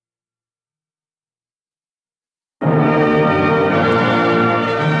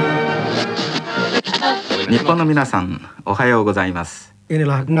日本の皆さん、おはようございます。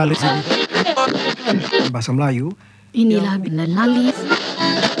Inilah Ngali Bahasa Melayu. Inilah Nali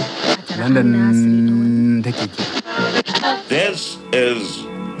London Dekiki. This is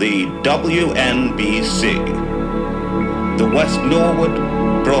the WNBC, the West Norwood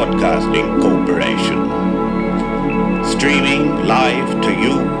Broadcasting Corporation, streaming live to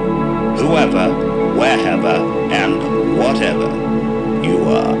you, whoever, wherever, and whatever you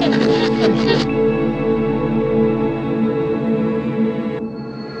are.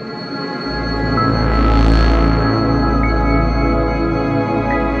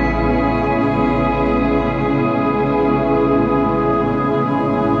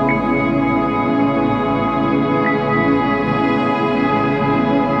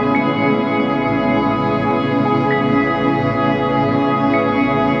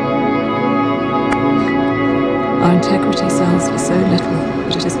 Our integrity sells for so little,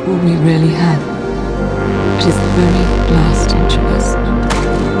 but it is all we really have. It is the very last inch of us.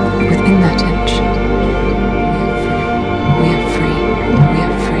 Within that inch, we are free. We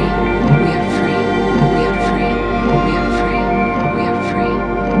are free. We are free. We are free. We are free. We are free.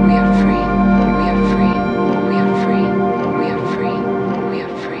 We are free. We are free. We are free.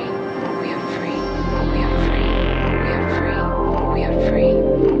 We are free. We are free. We are free. We are free.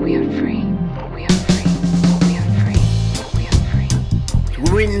 We are free. We are free. We are free.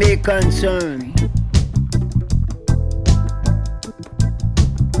 When they concern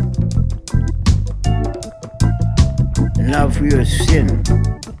love for your sin,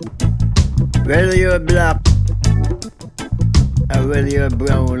 whether you're black or whether you're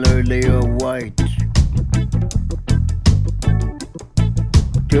brown or whether you're white,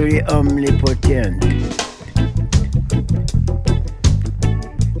 to the omnipotent,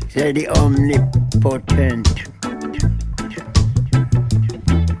 say the omnipotent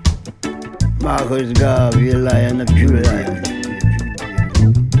Marcus Garvey, Lion of Judah.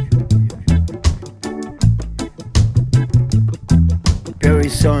 Perry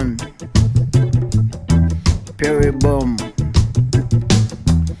Sun, Perry Bum,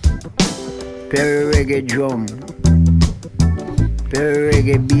 Perry Reggae Drum, Perry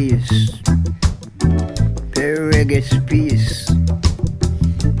Reggae Bass, Perry Reggae Space,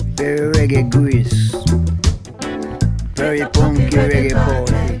 Perry Reggae Grease, Perry Punky Reggae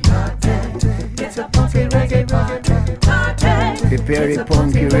Party. It's a funky reggae party. Prepare the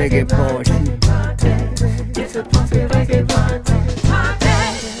funky reggae party. It's a funky reggae party.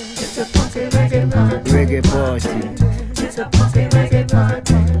 It's a funky reggae party. Reggae party. It's a funky reggae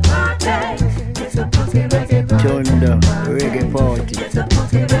party. It's a funky reggae party. Thunder reggae party. It's a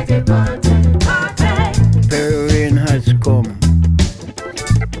funky reggae party. Perry rain has come.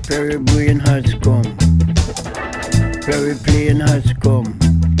 Perry brain has come. Perry plane has come.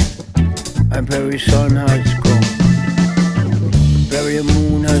 And Perry sun has come. Perry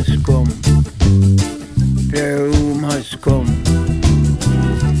moon has come. Perry room has come.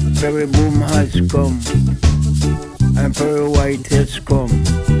 Perry boom has come. And Perry white has come.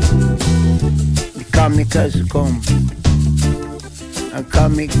 The comic has come. And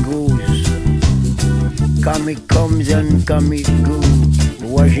comic goes. Comic comes and comic goes.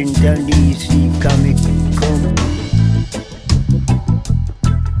 Washington DC comic come.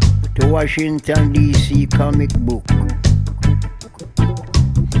 The Washington DC comic book,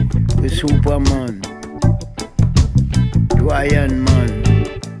 the Superman, the Iron Man,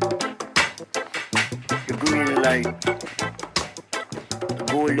 the green light, the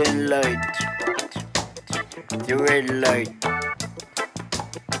golden light, the red light,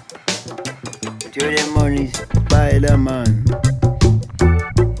 to the money Spider-Man,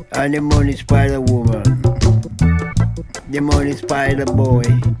 and the money Spider-Woman, the money Spider-Boy,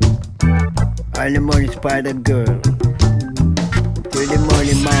 and the money Spider Girl, to the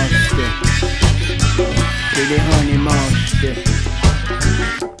money master, to the honey master,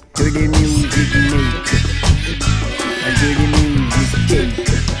 to the music maker, and to the music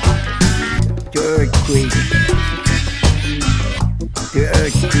taker, to earthquake, to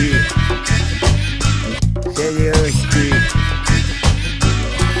earthquake, to the earthquake,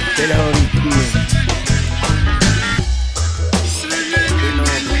 to the hurricane.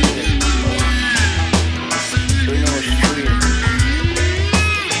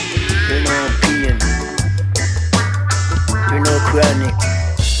 Chronic.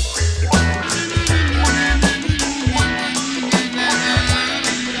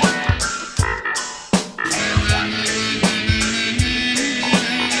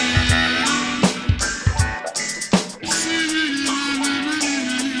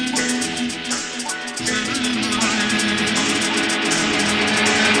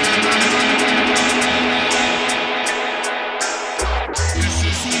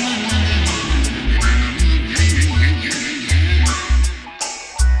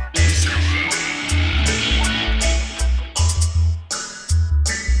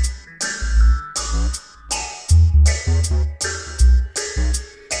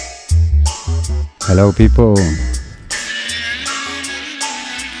 Hello people.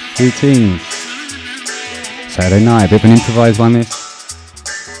 Greetings. Saturday night, a bit of an improvised one this.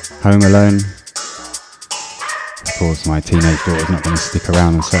 Home alone. Of course my teenage daughter's not going to stick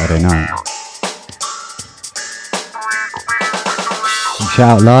around on Saturday night. Shout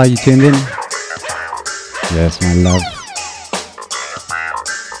out La, you tuned in? Yes, my love.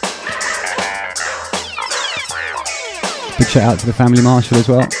 Big shout out to the family Marshall as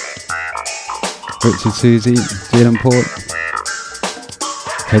well. Richard, Susie, Dylan Port.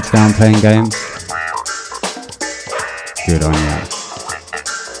 Heads down playing games. Good on ya.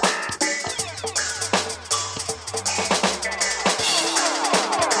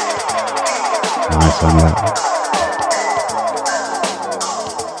 Nice one, yeah.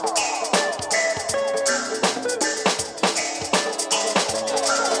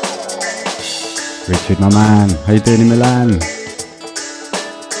 Richard, my man, how you doing in Milan?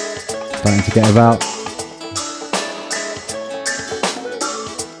 Starting to get about.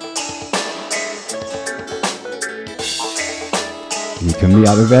 You can meet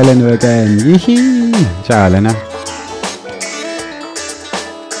up with Eleanor again. Yee-hee! Ciao, Elena.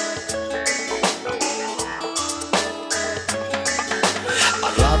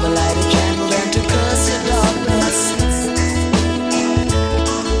 I'd rather light a candle than to curse the darkness.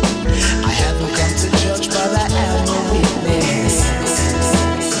 I haven't come to judge, but I am no witness.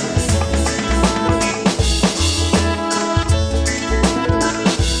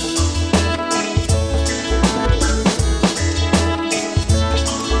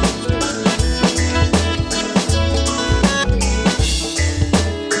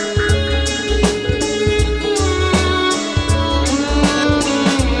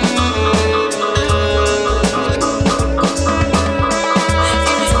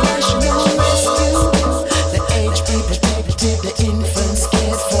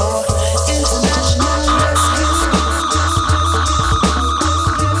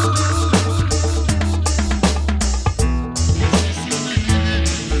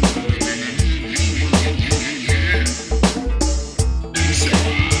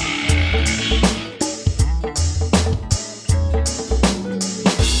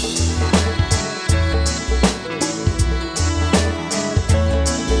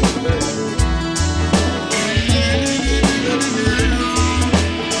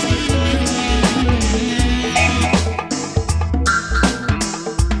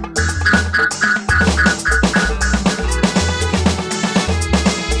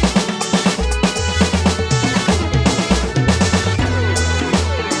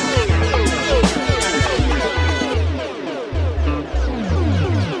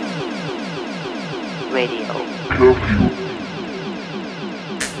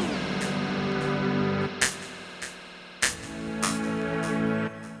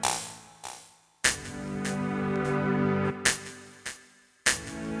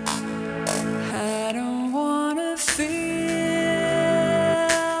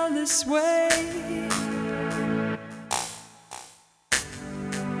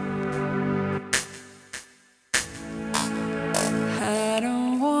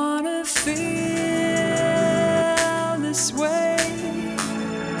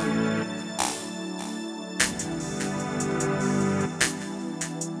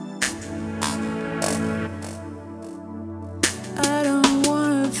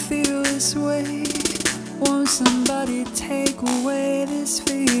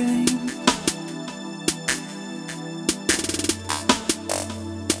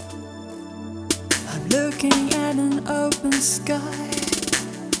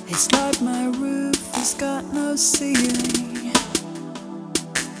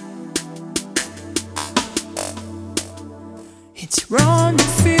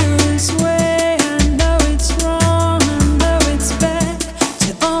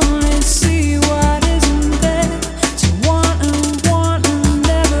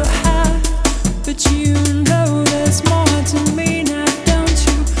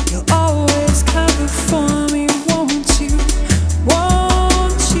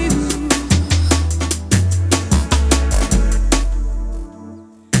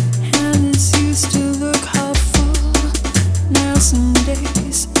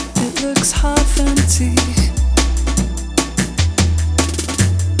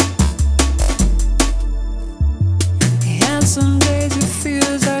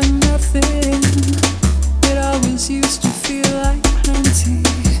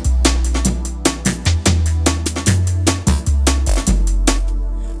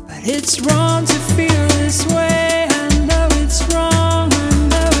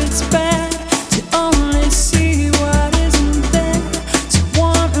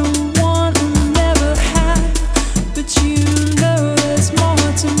 Never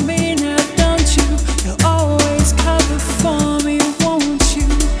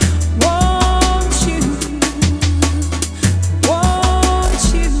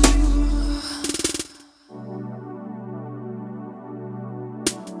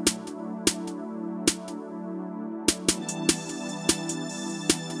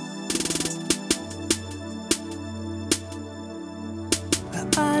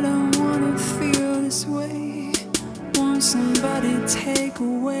take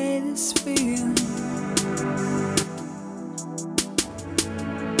away this feeling.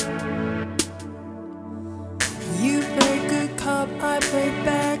 You play good cop, I play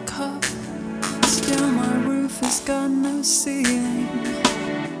bad cop. Still my roof has got no ceiling.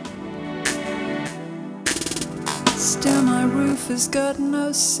 Still my roof has got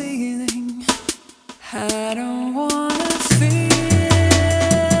no ceiling. I don't wanna feel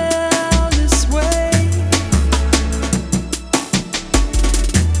this way.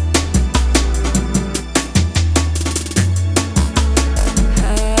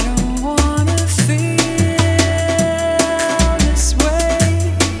 I don't wanna feel this way.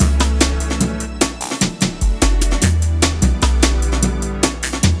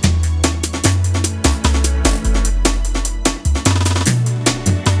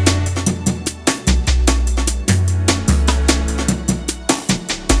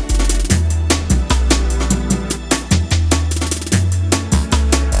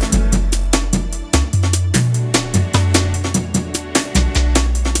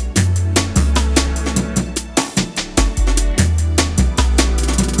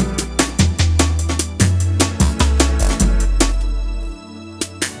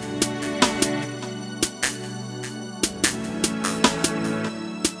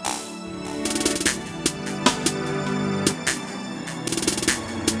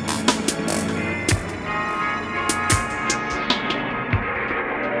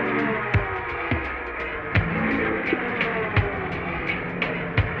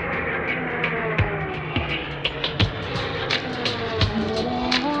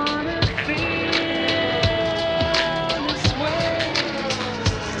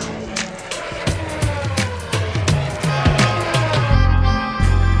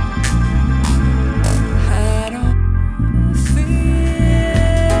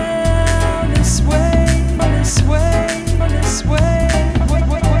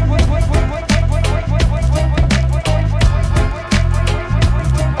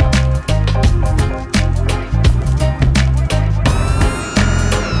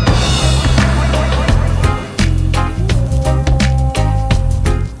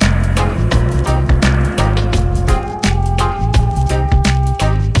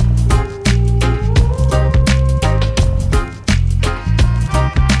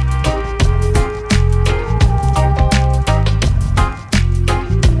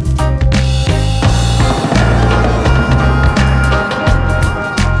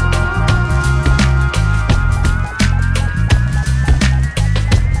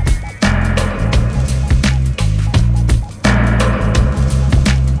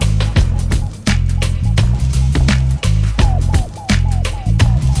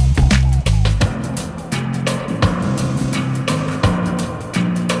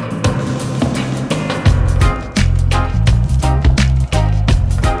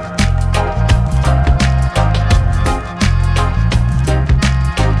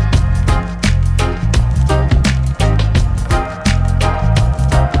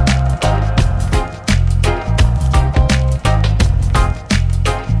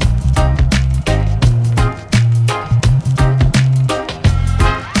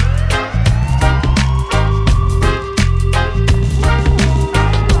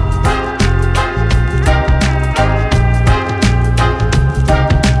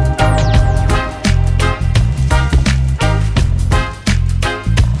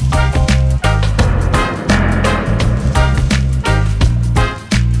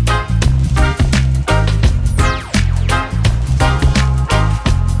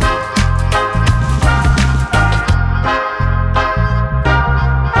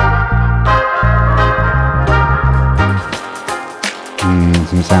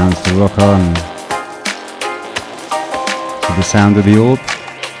 Some sounds to rock on to the sound of the orb.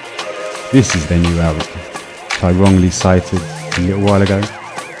 This is their new album, which I wrongly cited a little while ago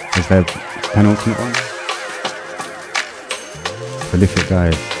as their penultimate one. Prolific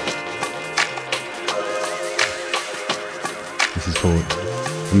guys. This is called,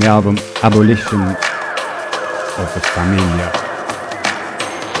 from the album, Abolition of the Familia,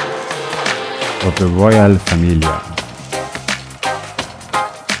 of the Royal Familia.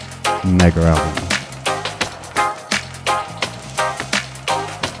 Mega album.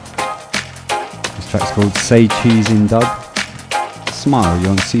 This track's called Say Cheese in Dub. Smile, you're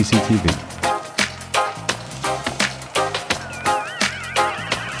on CCTV.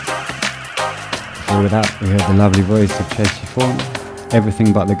 Before that, we heard the lovely voice of Cheshy Fawn.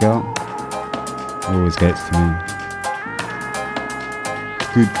 Everything But the Girl. Always gets to me.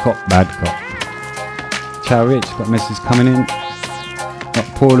 Good cop, bad cop. Ciao Rich, got messages coming in. Got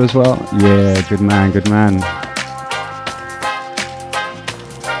Paul as well. Yeah, good man, good man.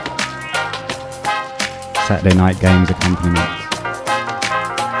 Saturday night games accompaniment.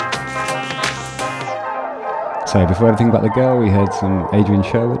 So before everything about the girl, we heard some Adrian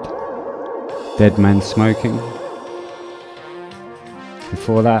Sherwood, Dead Man Smoking.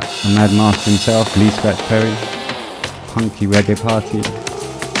 Before that, the Mad Master himself, Lee Scratch Perry, Punky Reggae Party.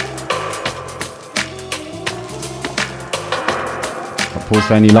 Paul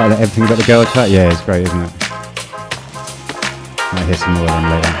saying you like that everything about the girl track? Yeah, it's great, isn't it? Might hear some more of them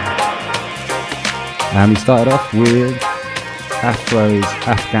later. And we started off with Afros,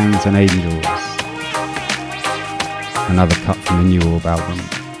 Afghans and Angels. Another cut from the New Orb album.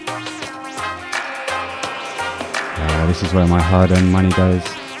 This is where my hard-earned money goes.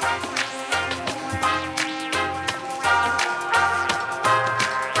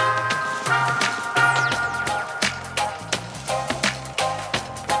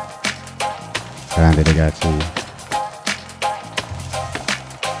 Grande ragazzi.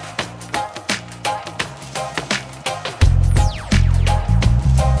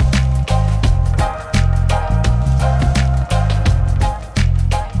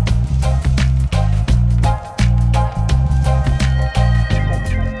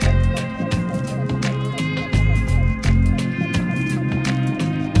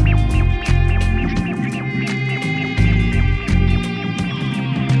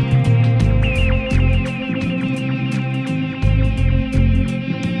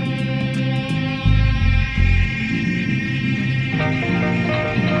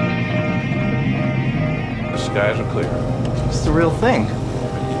 Skies are clear. It's the real thing.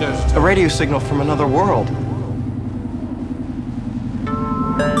 A radio signal from another world.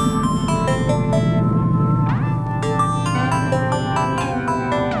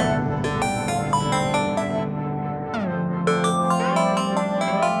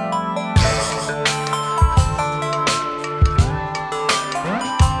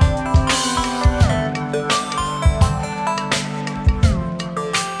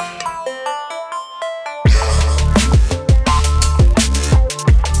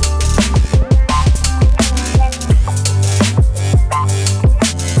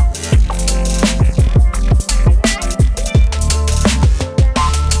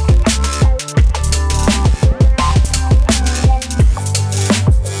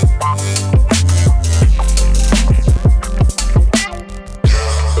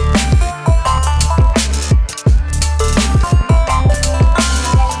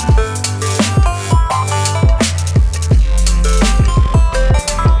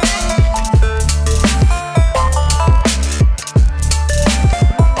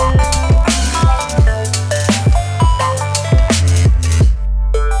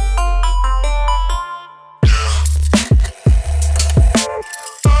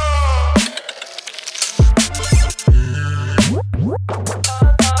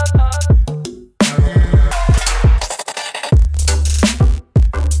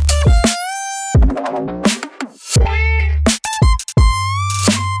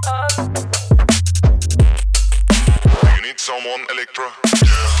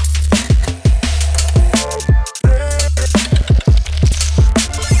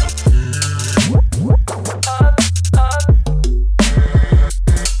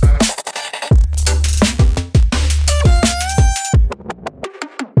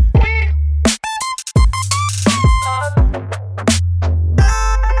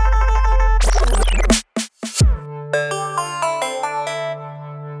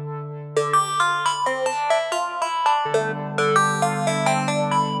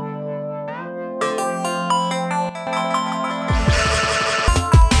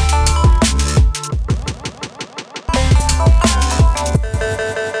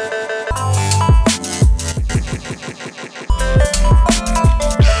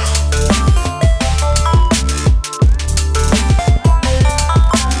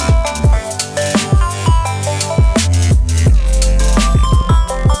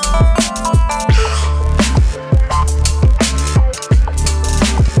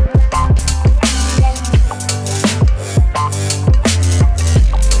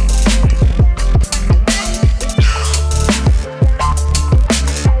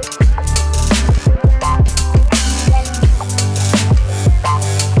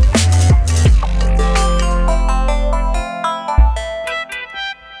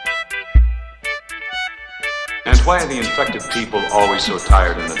 Why are the infected people always so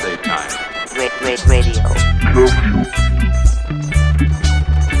tired in the daytime? Radio.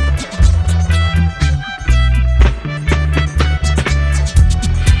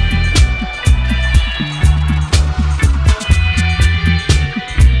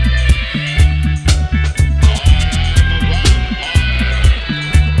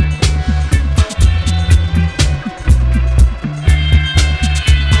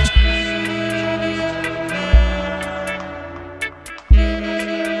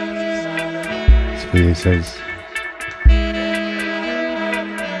 says.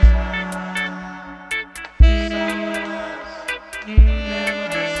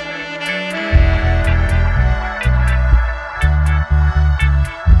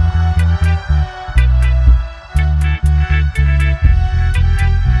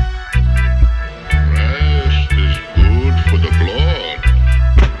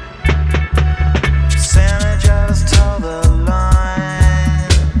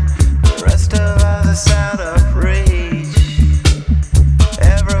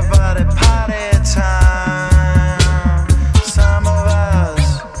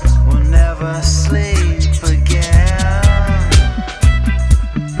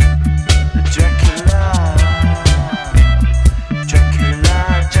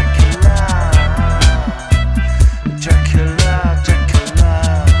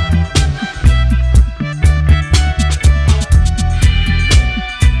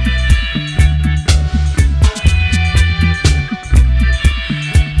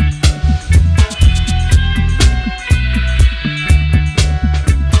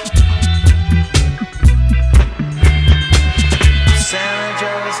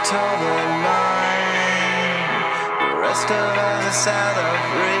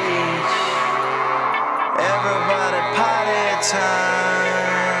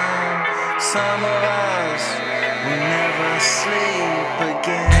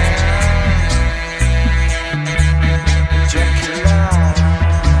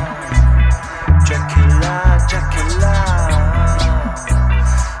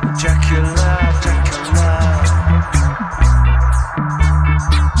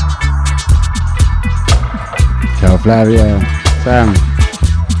 Flavia, Sam.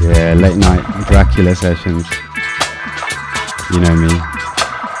 Yeah, late night Dracula sessions. You know me.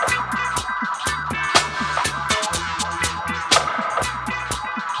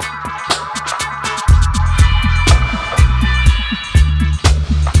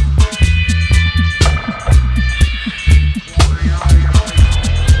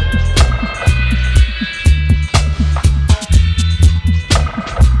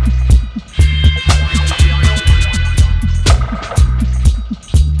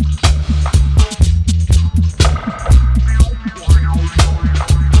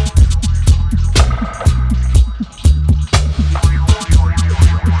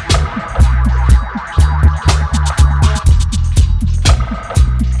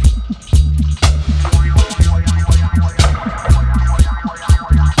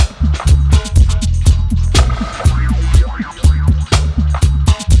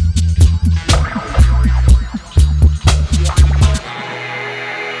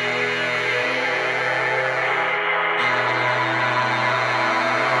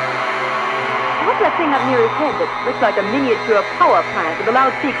 Like a miniature power plant with a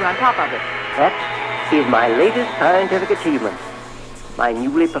loudspeaker on top of it. That is my latest scientific achievement. My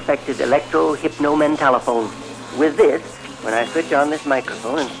newly perfected electro-hypnomentalophone. With this, when I switch on this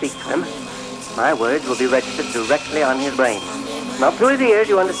microphone and speak to him, my words will be registered directly on his brain. Not through his ears,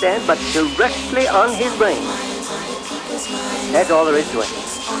 you understand, but directly on his brain. That's all there is to it.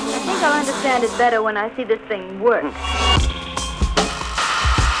 I think I'll understand it better when I see this thing work.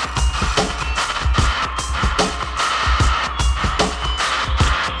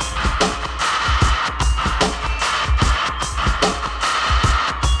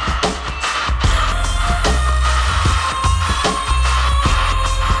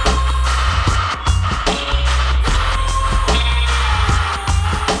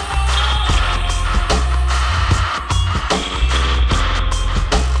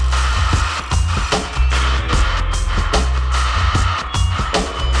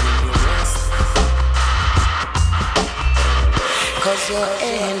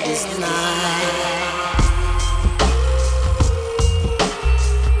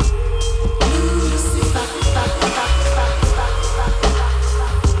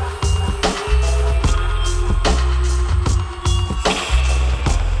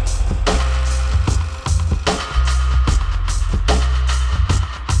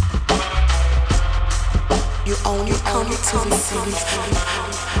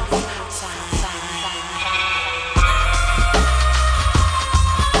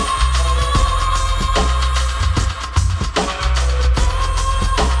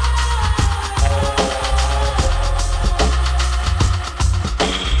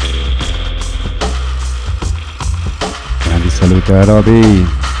 Robbie,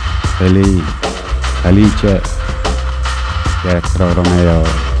 Alice, Pietro Romeo.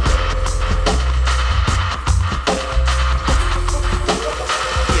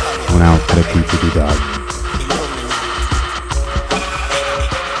 Un'altra criticità.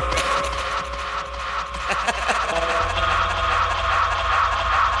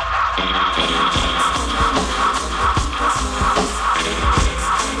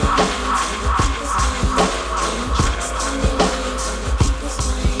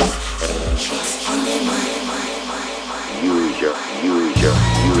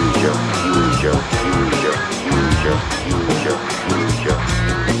 God,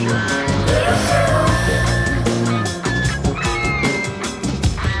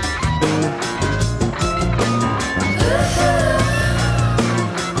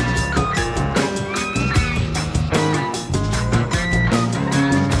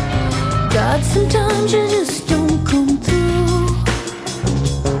 sometimes you just don't come through.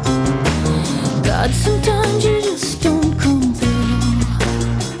 God, sometimes you just don't come through.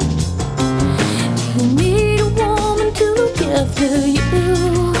 You need a woman to look after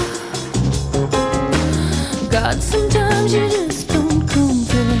you. God, sometimes you just don't come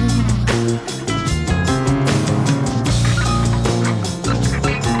through.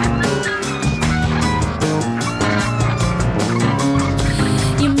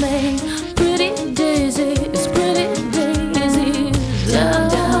 You make pretty daisies, pretty daisies.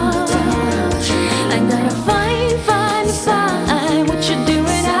 I gotta find what you're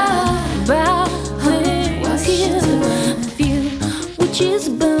doing about things here. Feel which is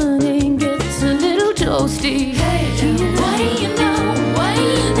burning, gets a little toasty. What do you know? What do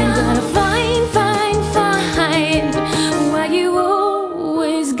you know? Gotta find where you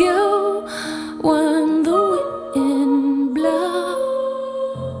always go when the wind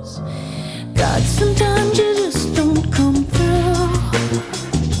blows. God, sometimes you just don't come through.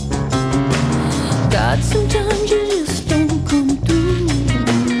 God, sometimes you just don't come through.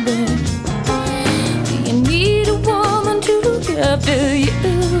 Do you need a woman to look after you?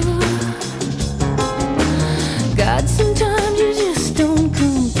 God, sometimes you just don't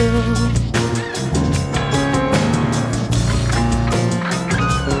come through.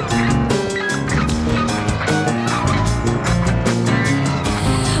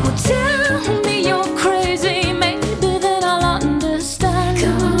 Well, tell me you're crazy, maybe then I'll understand.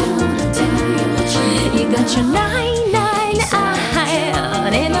 You got your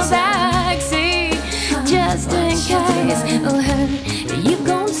 999 in the backseat, just in case. Oh, hey, you've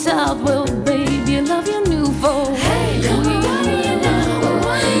gone south, well, baby, you love your new folk. Hey, what do you know?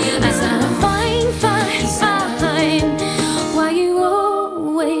 I gotta find why you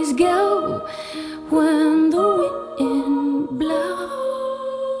always go when the wind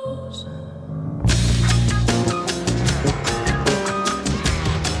blows.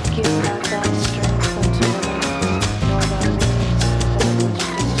 Give out that strength unto the Lord our knees, that which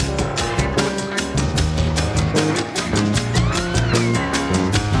destroys.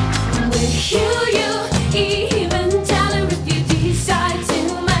 We heal you, even tell her if you decide to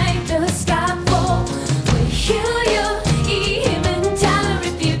make the sky fall. We heal you, even tell her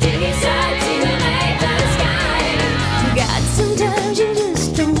if you decide to make the sky. God, sometimes you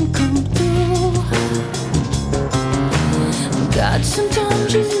just don't come through. God,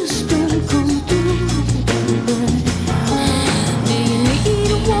 sometimes you just don't come through. Do you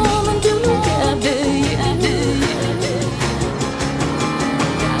need a woman to look after you?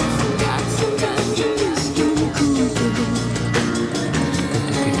 God, sometimes you just don't come through.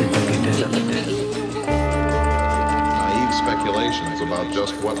 Naive speculations about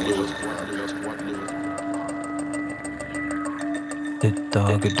just what Lewis.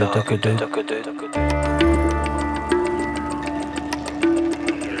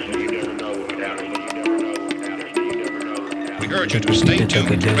 We urge you to stay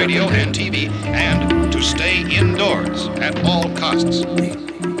tuned to radio and TV and to stay indoors at all costs.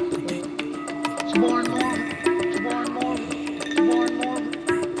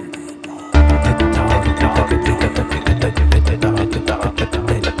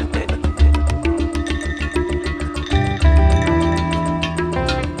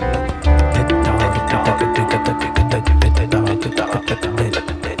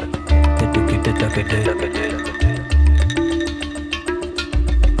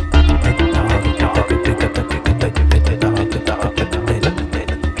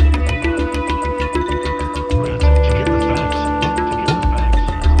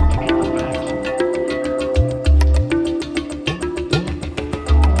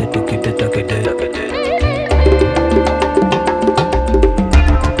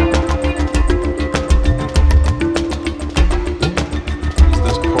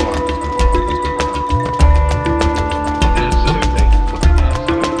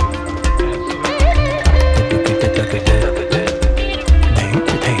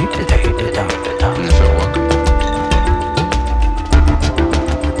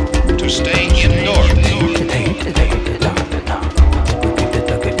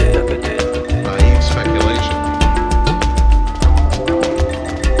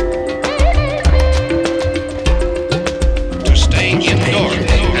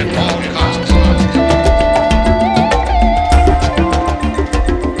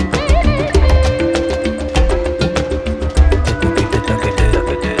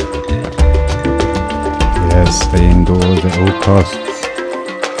 costs.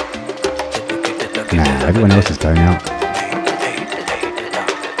 Nah, everyone else is going out.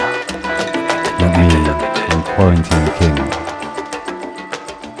 Not me, I'm quarantine king.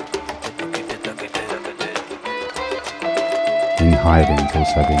 In hiding till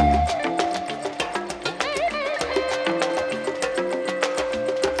Sardinia.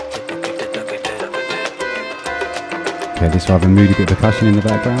 Okay, this rather moody bit of percussion in the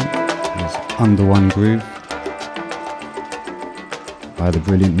background. It's Under One Groove by the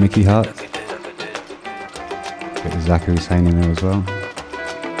brilliant Mickey Hart. Bit of Zakir Hussain in there as well.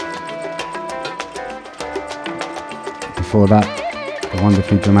 Before that, the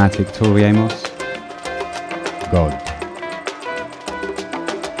wonderfully dramatic Tori Amos, God.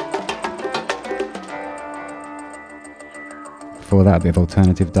 Before that, a bit of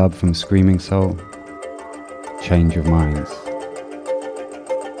alternative dub from Screaming Soul, Change of Minds.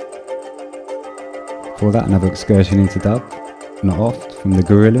 Before that, another excursion into dub, Not Oft, from the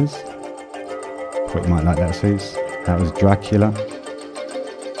Gorillas. Thought you might like that, Suze. That was Dracula.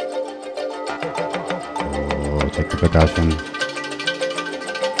 Oh, check the percussion.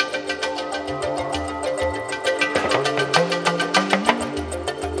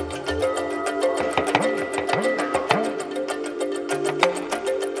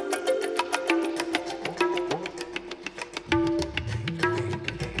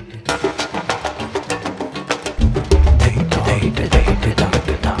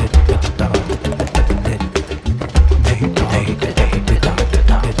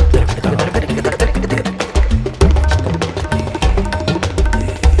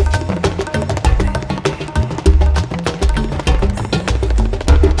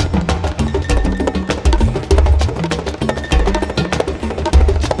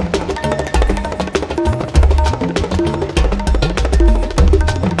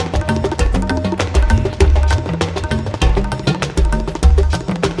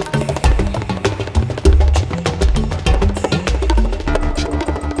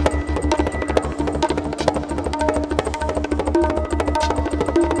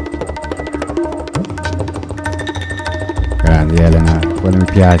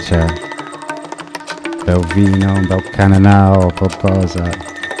 Piace, bel vino, un bel cananao o qualcosa.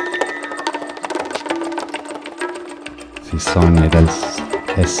 Si sogna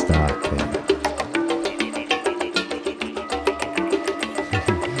dell'estate.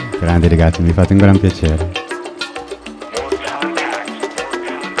 Grandi ragazzi, mi fate un gran piacere.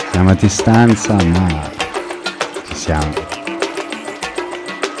 Siamo a distanza, ma ci siamo.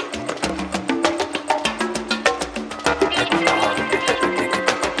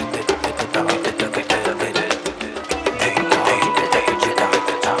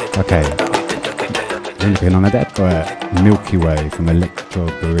 Ok, quello che non ha detto è Milky Way from Electro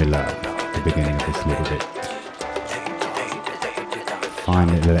Gorilla at the beginning of this little bit.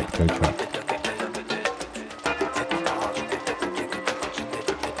 Fine little electro track.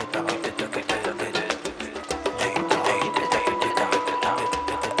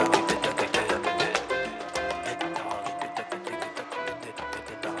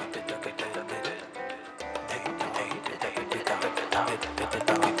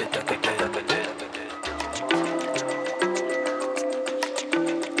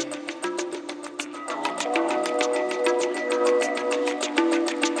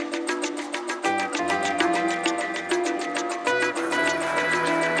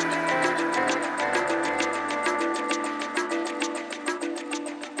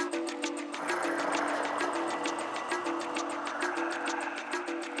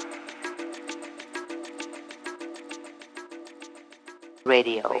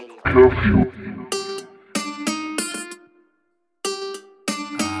 Radio.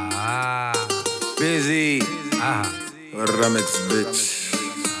 Busy. Remix, bitch.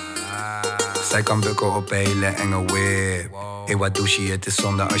 Zij kan bukken op een hele enge whip. Hey, wat douche, het is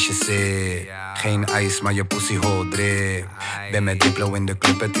zonde als je zit. Geen ijs, maar je pussy hol drip. Ben met Diplo in de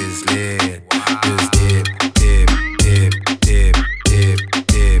club, het is lit. Dus dip, dip, dip, dip, dip,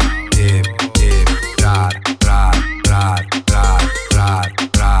 dip, dip, dip. Raar, raar, raar, raar, raar,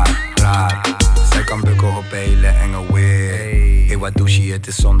 raar, raar. Zij kan bukken op een hele enge whip. Hey, wat douche, het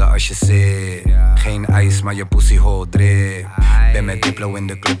is zonde als je zit. Geen ijs, maar je pussy hol drip. Ben met Diplo in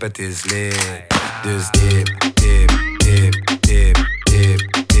de club, het is lit. Dus dip, dip, dip, dip, dip,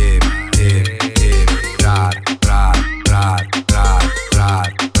 dip, dip, dip. Raar, raar, raar, raar,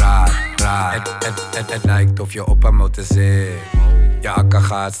 raar, raar, raar. Het lijkt of je op een motor zit. Je akka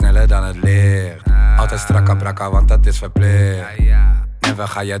gaat sneller dan het licht. Altijd strakka brakka, want dat is verplicht. Never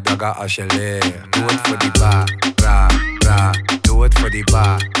ga je dagga als je ligt. Doe het voor die ba, ra, bra. Doe het voor die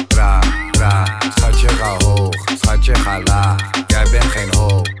ba, bra, bra. Schatje ga hoog, schatje ga laag. Jij bent geen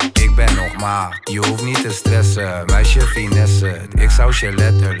hoog, ik ben nog maag. Je hoeft niet te stressen, meisje finesse. Ik zou je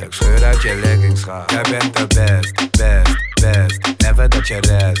letterlijk scheur uit je leggings gaan. Jij bent de best, best, best. Never dat je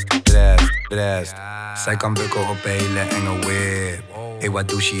rest. Zij kan bukken op hele enge whip. Hey, wat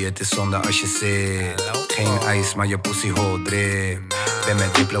douche, het is zonde als je zit. Geen ijs, maar je pussy hole drip. Ben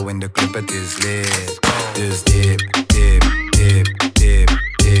met Diplo in de club, het is lit. Dus dip, dip, dip, dip,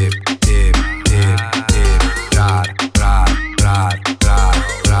 dip, dip, dip, dip. Raar, raar, raar, raar,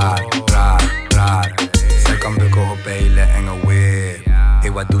 raar, raar, raar. Zij kan bukken op hele enge whip.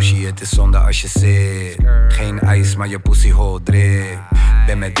 Hey, wat douche, het is zonde als je zit. Geen ijs, maar je pussy hole drip.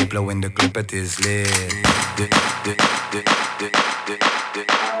 Ben met Diplo in de club, het is lit. Dip, dip, dip, dip, dip, dip.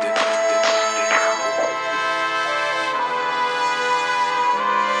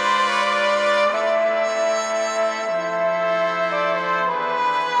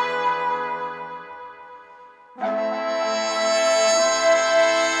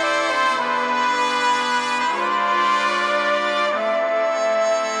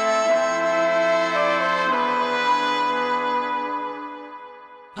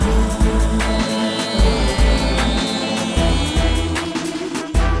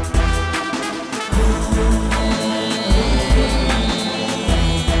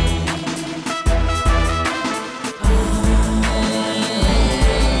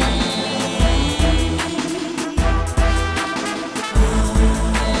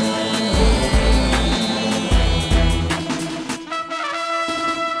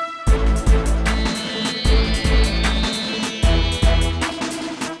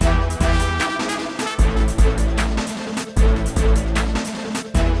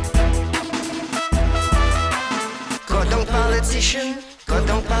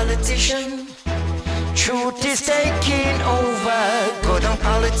 politician. Truth is taking over. Go down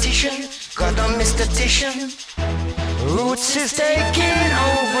politician, go down mystician. Roots is taking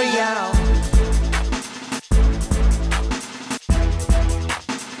over, y'all.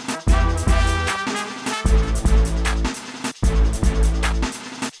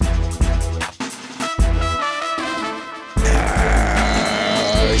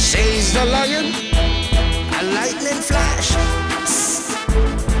 Says the lion, a lightning flash.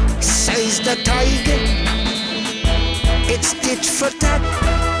 Says the tiger, it's tit for tat.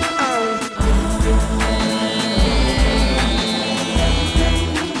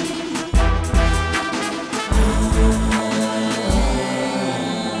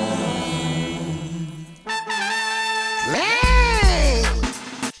 Man,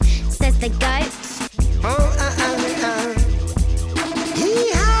 says the goat.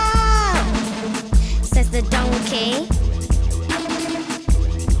 Says the donkey.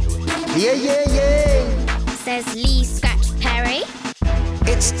 Yeah, yeah, yeah. Says Lee Scratch Perry.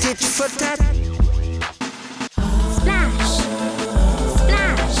 It's tit for tat. Splash,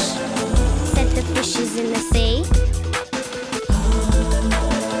 splash, said the fishes in the sea.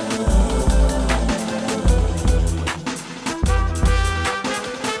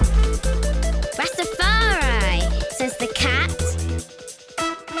 Rastafari, says the cat.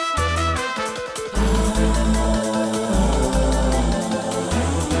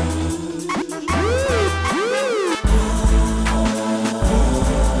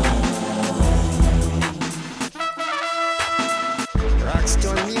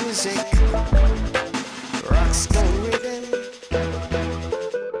 Rockstone music, rockstone rhythm,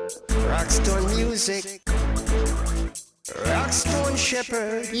 rockstone music, rockstone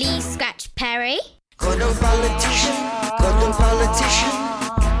shepherd. Lee Scratch Perry. Go down politician, go down politician.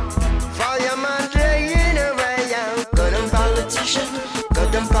 Fireman playing around. Go down politician, go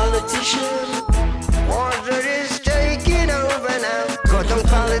down politician. Water is taking over now. Go down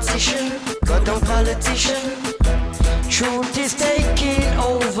politician, go down politician. Truth is taking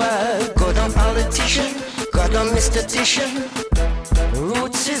over. Go down politician, go down mystician.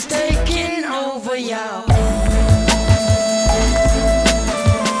 Roots is taking over, y'all.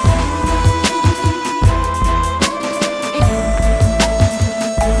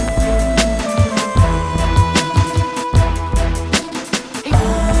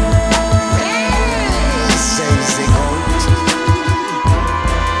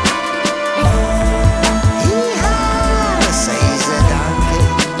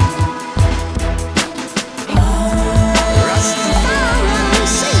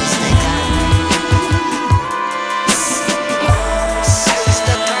 Says the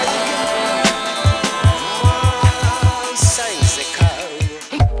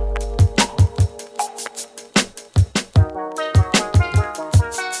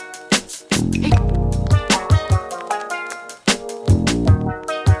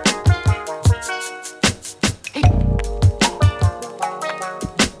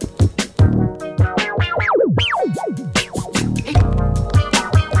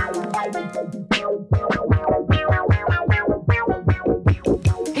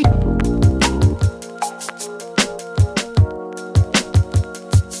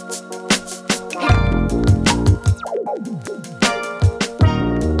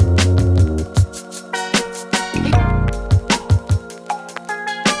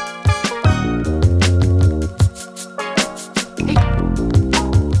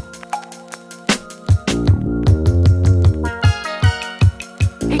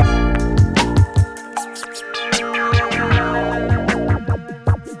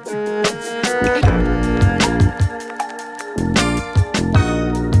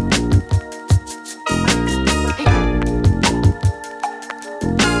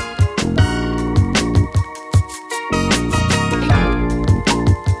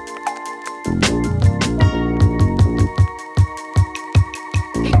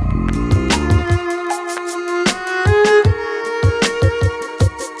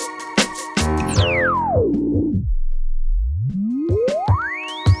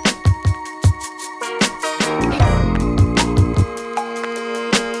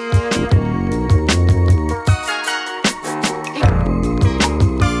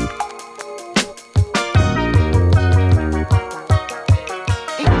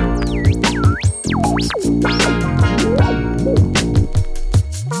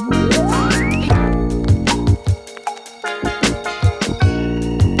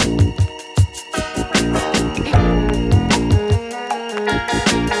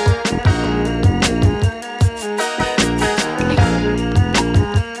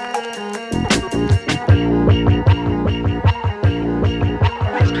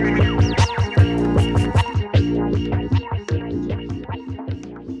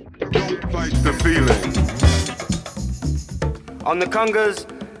On the congas,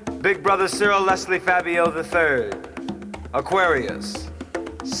 Big Brother Cyril Leslie Fabio III. Aquarius,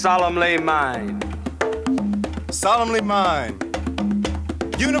 solemnly mine. Solemnly mine.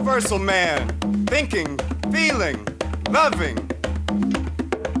 Universal man, thinking, feeling, loving,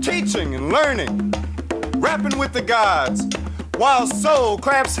 teaching and learning, rapping with the gods, while soul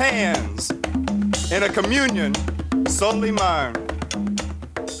claps hands in a communion solely mine.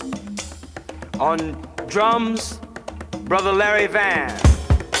 On drums, Brother Larry Van,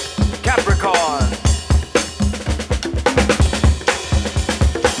 Capricorn.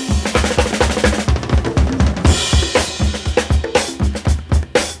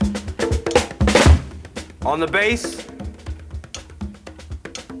 On the bass,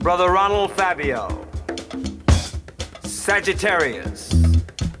 Brother Ronald Fabio, Sagittarius.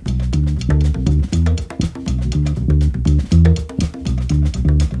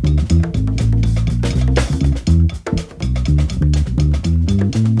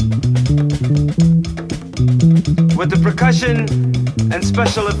 With the percussion and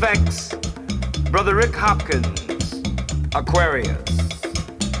special effects, Brother Rick Hopkins, Aquarius.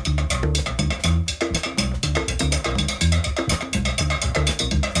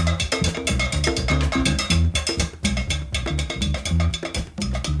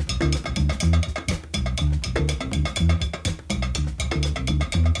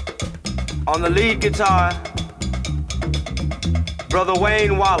 On the lead guitar, Brother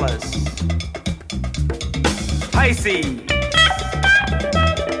Wayne Wallace, Pisces.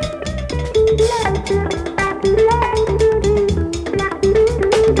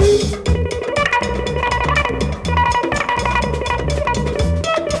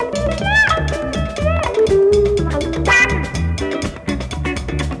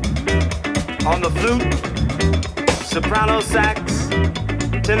 On the flute, soprano sax,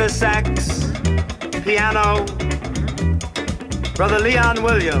 tenor sax, piano, Brother Leon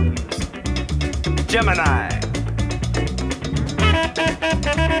Williams, Gemini.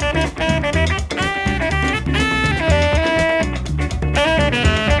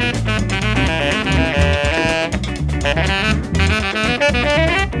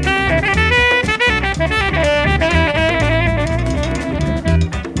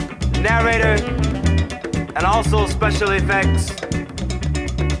 Narrator and also special effects,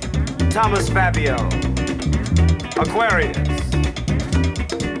 Thomas Fabio, Aquarius.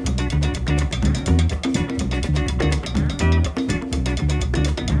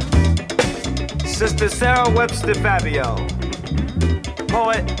 Sister Sarah Webster Fabio,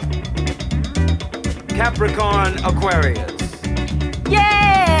 poet, Capricorn, Aquarius.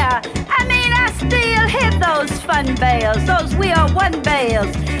 Yeah, I mean, I still hit those fun bells, those we are one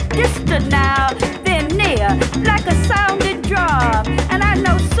bells, distant now, then near, like a sounding drum. And I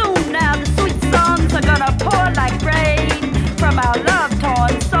know soon now the sweet songs are gonna pour like rain from our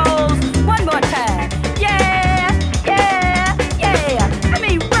love-torn souls. One more time, yeah, yeah, yeah. I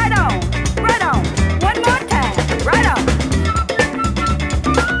mean, right on, right on. One more time, right on.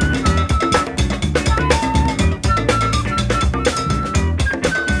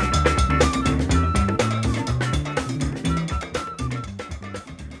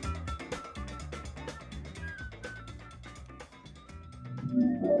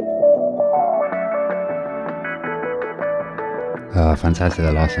 Fantastic,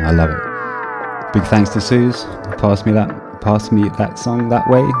 that last song, I love it. Big thanks to Suze, passed me that song that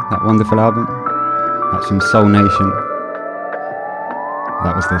way, that wonderful album. That's from Soul Nation.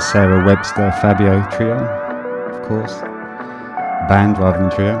 That was the Sarah Webster Fabio trio, of course. Band rather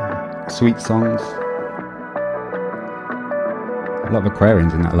than trio. Sweet songs. A lot of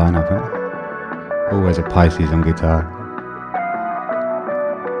Aquarians in that lineup, huh? Always a Pisces on guitar.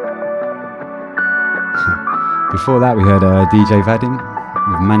 Before that we heard DJ Vadim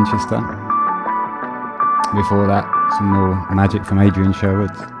with Manchester. Before that some more magic from Adrian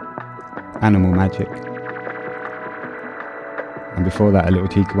Sherwood, Animal Magic. And before that a little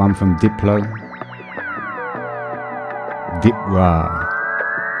cheeky one from Diplo, Dipra.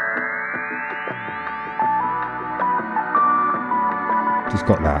 Just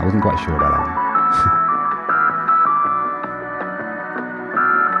got that, I wasn't quite sure about that one.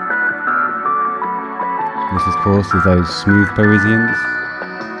 This, of course, is those Smooth Parisians.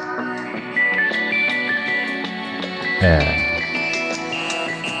 Yeah.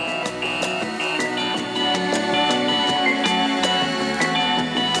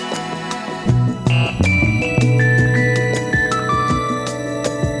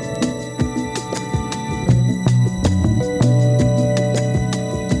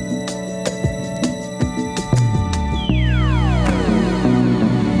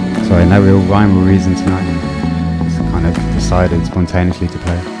 Sorry, no real rhyme or reason tonight. It's kind of the decided spontaneously to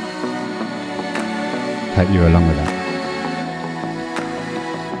play. Hope you're along with that.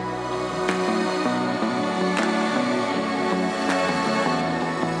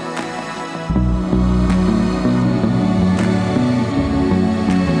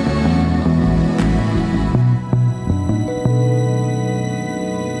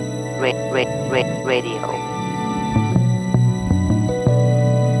 Radio.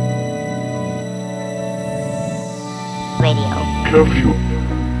 Curfew.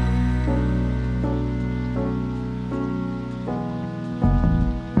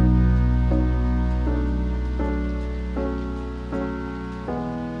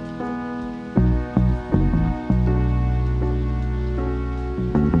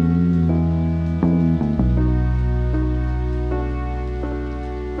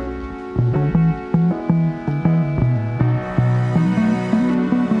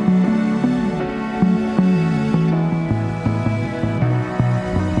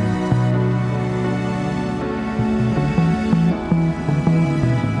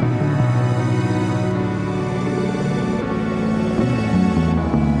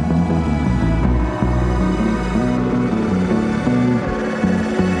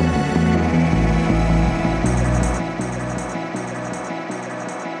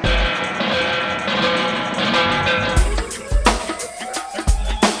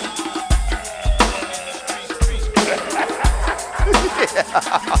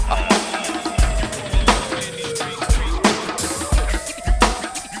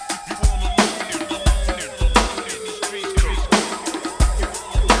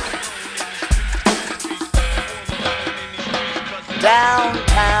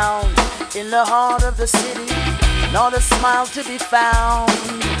 Downtown, in the heart of the city, not a smile to be found.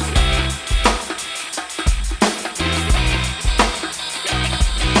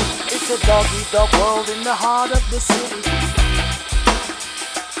 It's a dog-eat-dog world in the heart of the city.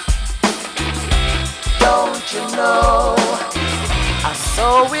 Don't you know, I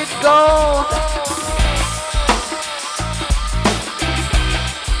saw it go.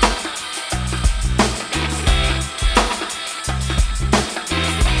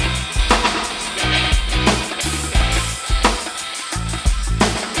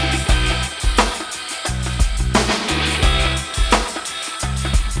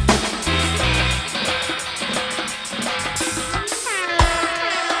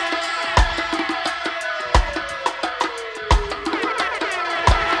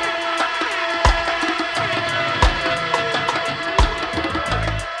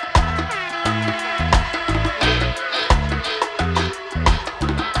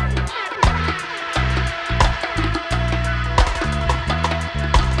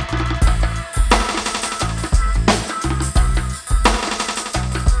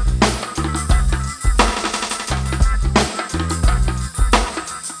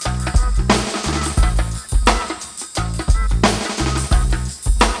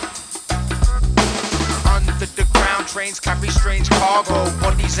 Trains carry strange cargo.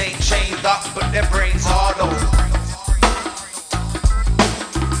 Bodies ain't chained up, but their brains are though.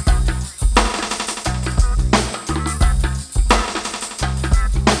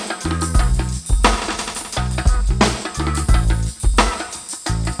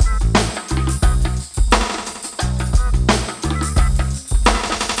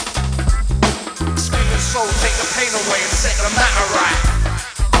 Screaming soul, take the pain away and set the matter right.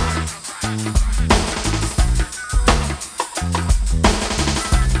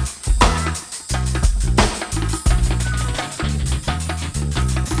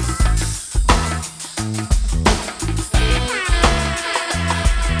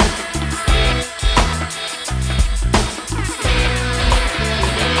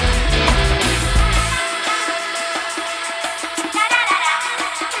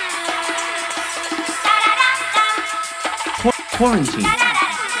 Quarantine.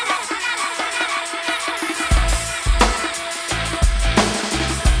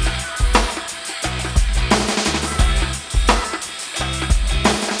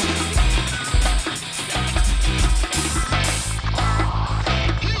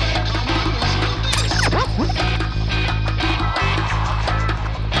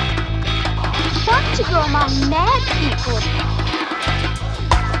 Fun to go among mad people.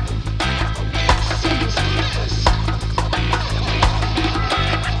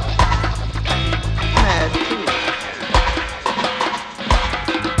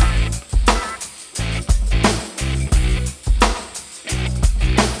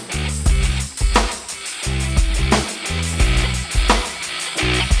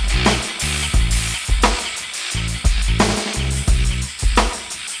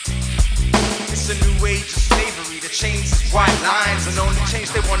 It's a new age of slavery, the chains is wide.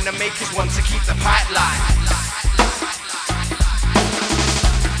 one to make is one to keep the pipeline.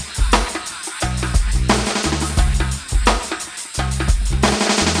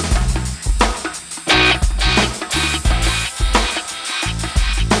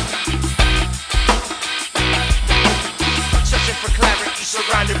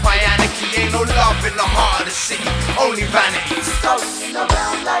 Surrounded by anarchy, ain't no love in the heart of the city, only vanity. Scurrying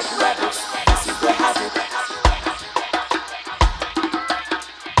around like rabbits, this is the habit.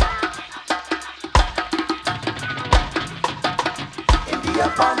 In the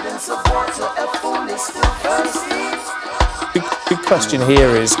abundance of water, a fool is still thirsty. Big question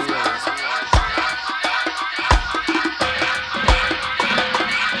here is,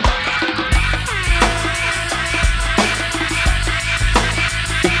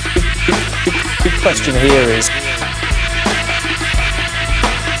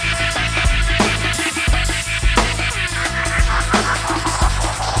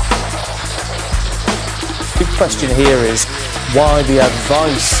 question here is why the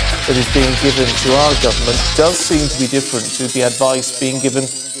advice that is being given to our government does seem to be different to the advice being given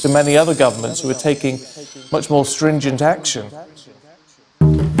to many other governments who are taking much more stringent action.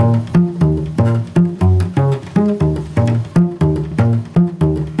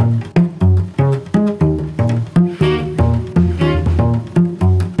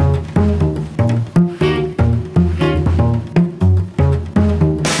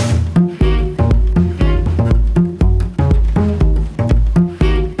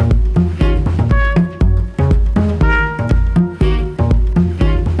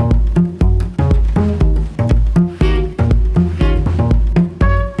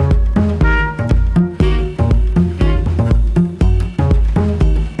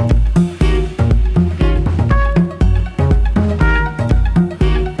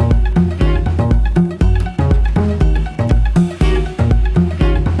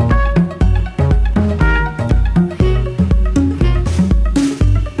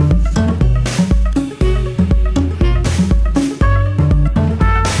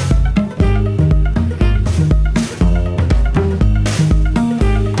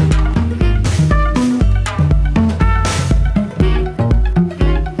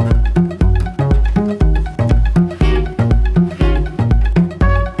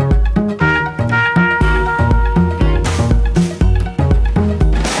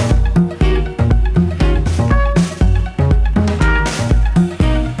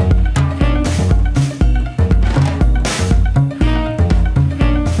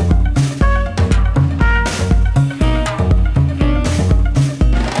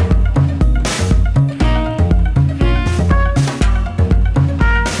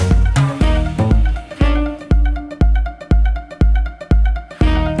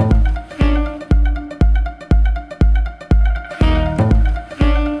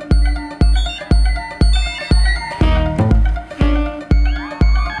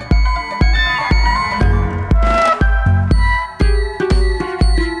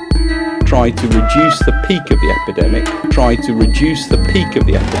 try to reduce the peak of the epidemic, try to reduce the peak of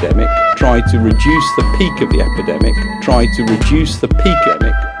the epidemic, try to reduce the peak of the epidemic, try to reduce the peak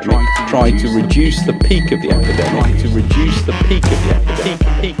epidemic, try to reduce the peak of the epidemic, to reduce the peak of the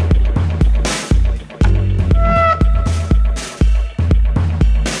epidemic.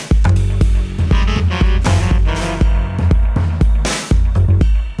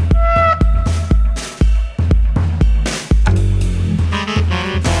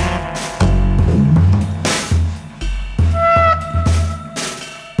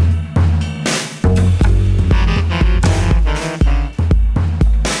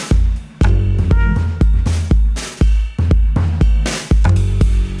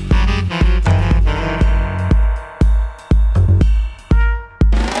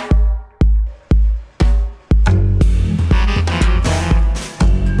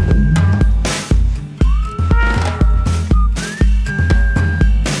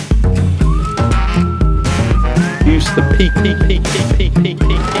 The peak, peak, peak, peak, peak, peak,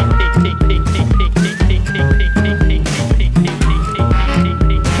 peak, peak, peak, peak, peak, peak, peak, peak, peak, peak,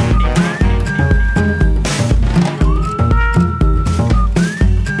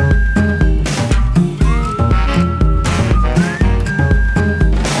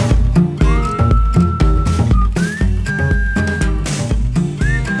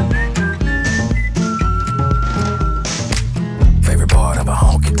 Favorite part of a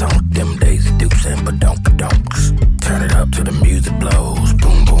honky tonk, them Daisy Dukes and badonka donks. Turn it up till the music blows.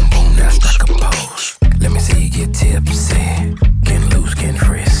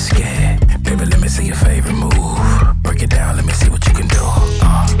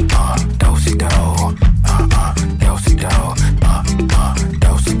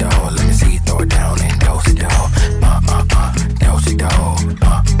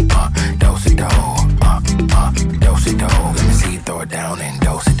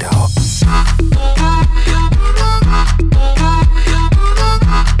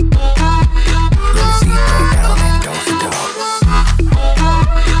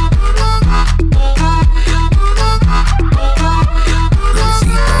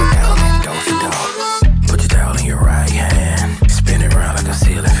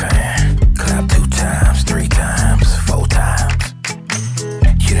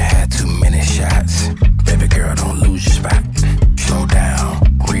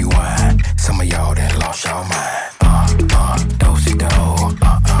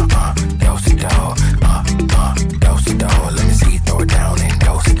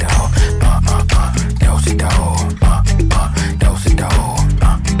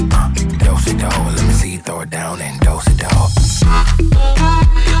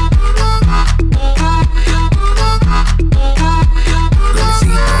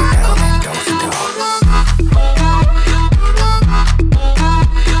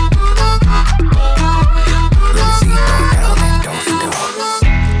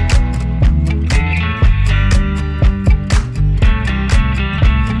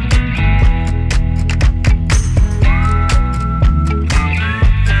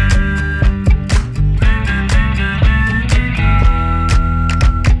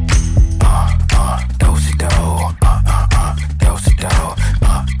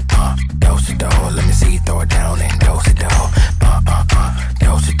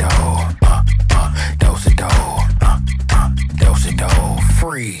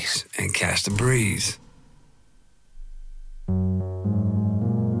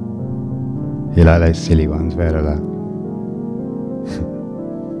 You like those silly ones, vero là?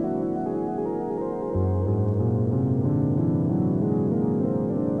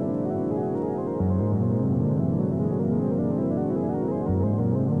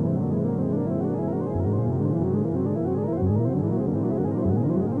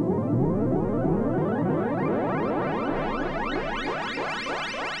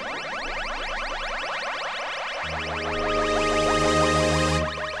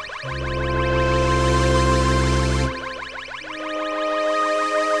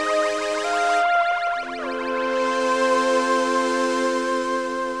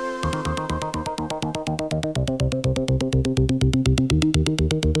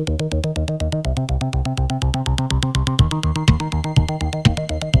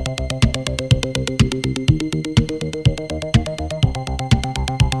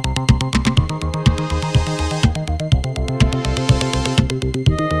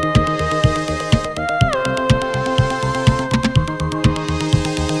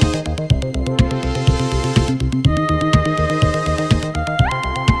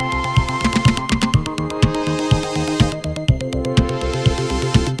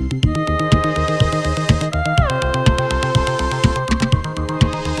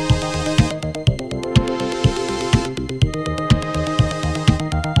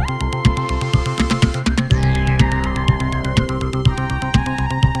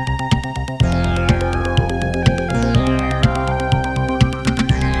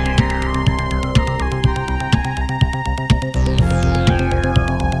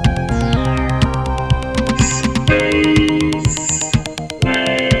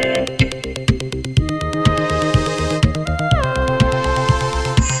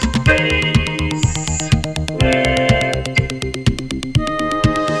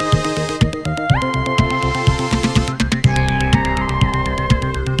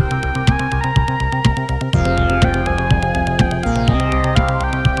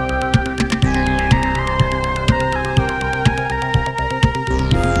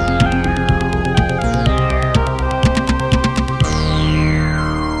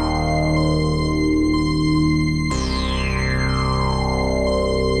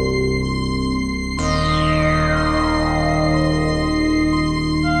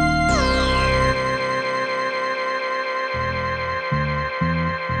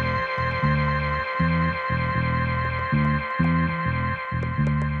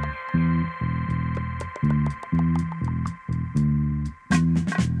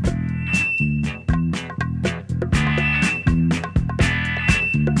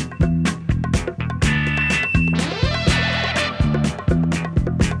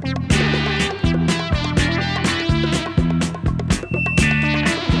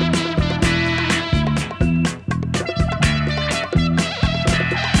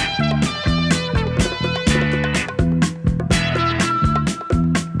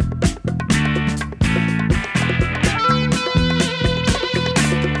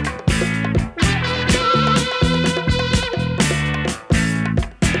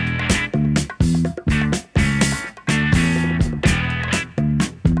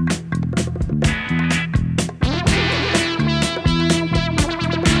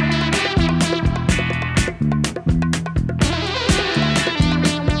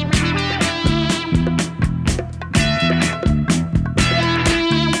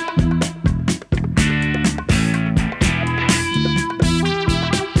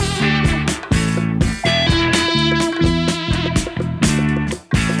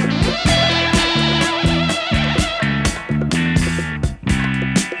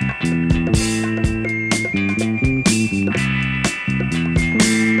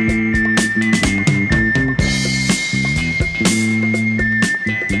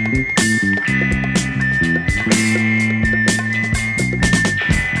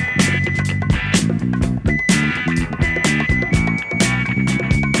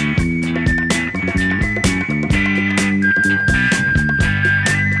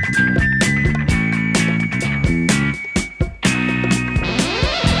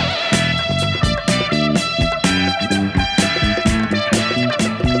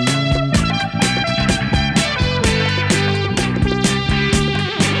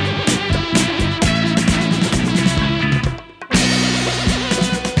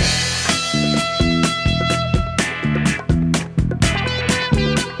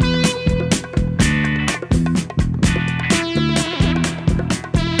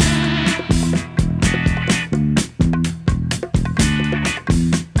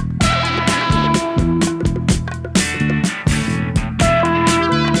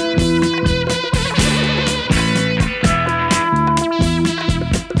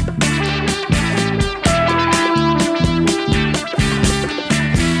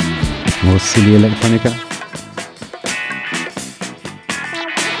 more silly electronica.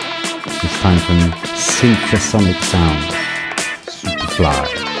 This time from Synthesonic Sound, Superfly.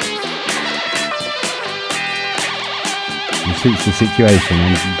 It suits the situation.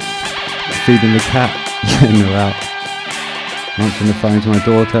 I'm feeding the cat, getting her out, answering the phone to my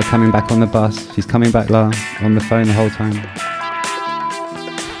daughter, coming back on the bus. She's coming back on the phone the whole time.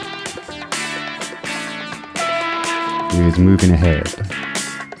 He is moving ahead.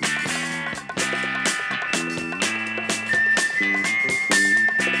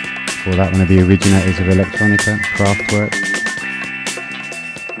 For that, one of the originators of electronica, Kraftwerk.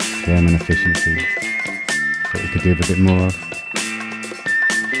 German efficiency. Thought we could do with a bit more of.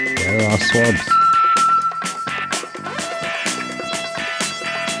 There are swabs.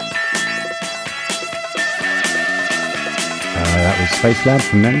 That was Space Lab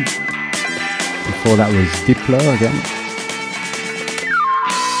from them. Before that was Diplo again.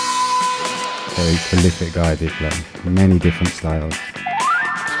 Very prolific guy, Diplo. Many different styles.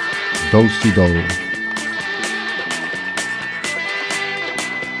 Do-si-do.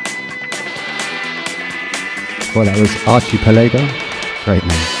 Before that was Archipelago. Great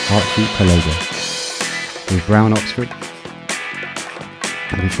name, Archipelago. With Brown Oxford.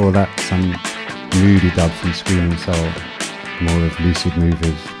 And before that, some moody dub from Screaming Soul. More of Lucid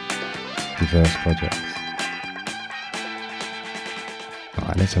Movers, diverse projects.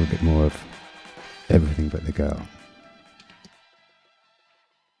 Alright, let's have a bit more of Everything But the Girl.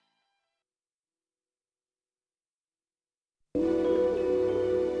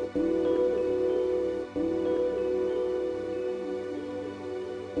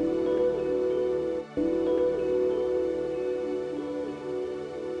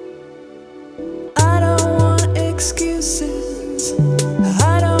 Excuses.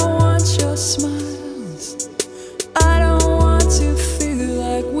 I don't want your smiles. I don't want to feel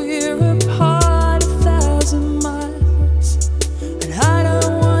like we're apart 1,000 miles. And I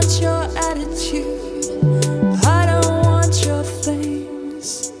don't want your attitude. I don't want your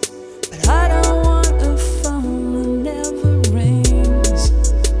things. But I don't want a phone that never rings.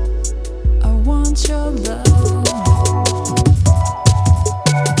 I want your love.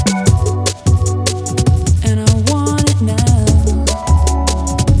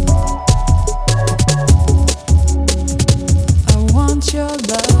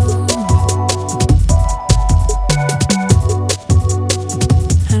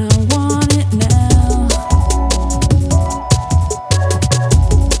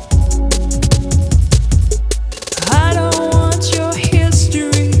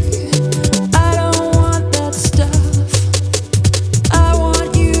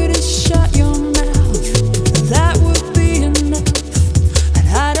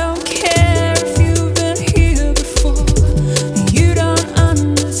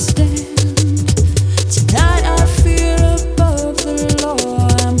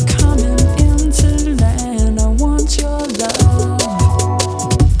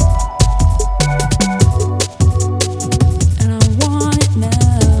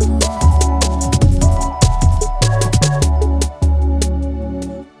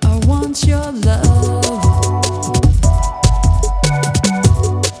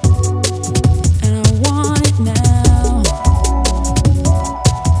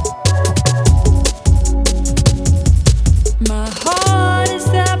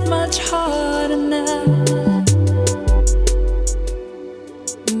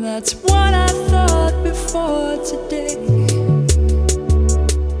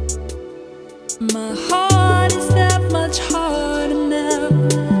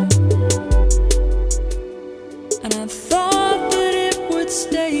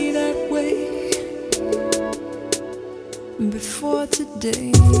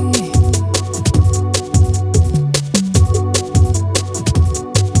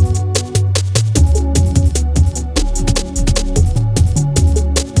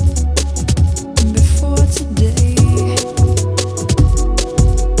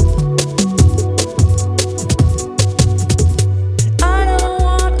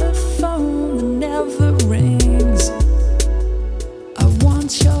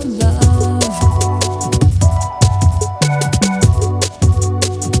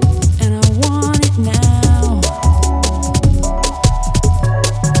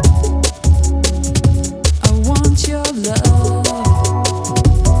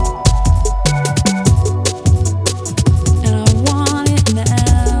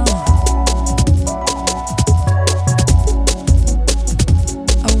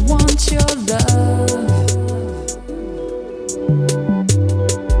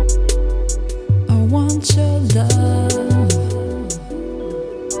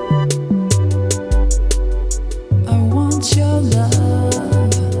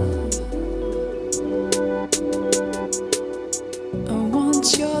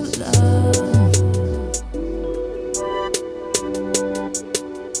 your love.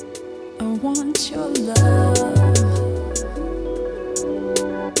 I want your love.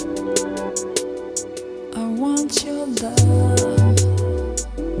 I want your love.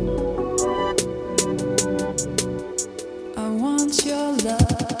 I want your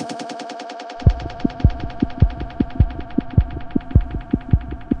love.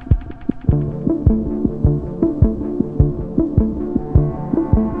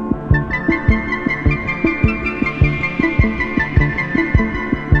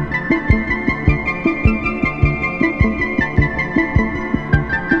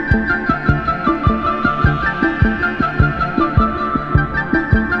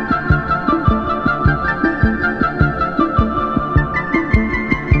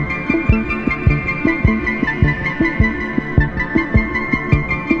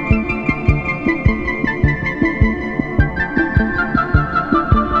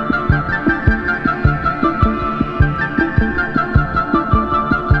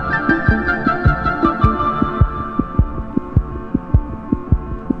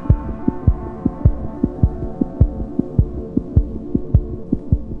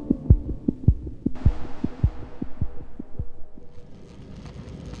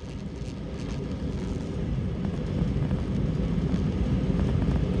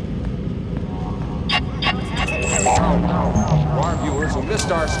 For our viewers who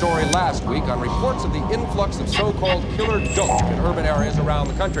missed our story last week on reports of the influx of so-called killer dope in urban areas around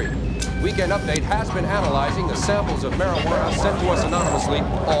the country, Weekend Update has been analyzing the samples of marijuana sent to us anonymously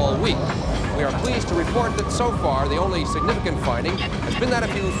all week. We are pleased to report that so far the only significant finding has been that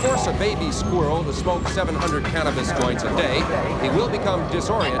if you force a baby squirrel to smoke 700 cannabis joints a day, he will become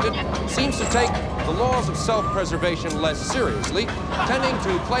disoriented, seems to take the laws of self-preservation less seriously, tending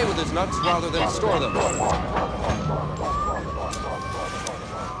to play with his nuts rather than store them.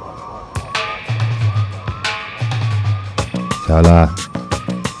 Salah.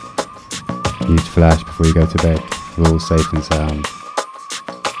 Huge flash before you go to bed. We're all safe and sound.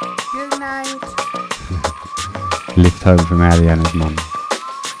 Good night. Lift home from Ariana's mum.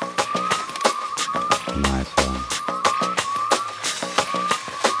 Nice one.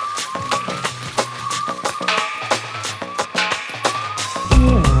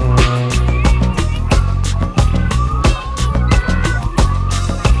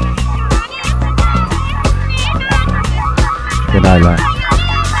 Good night, love.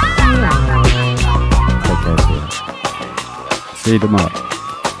 Take care, dear. See them up.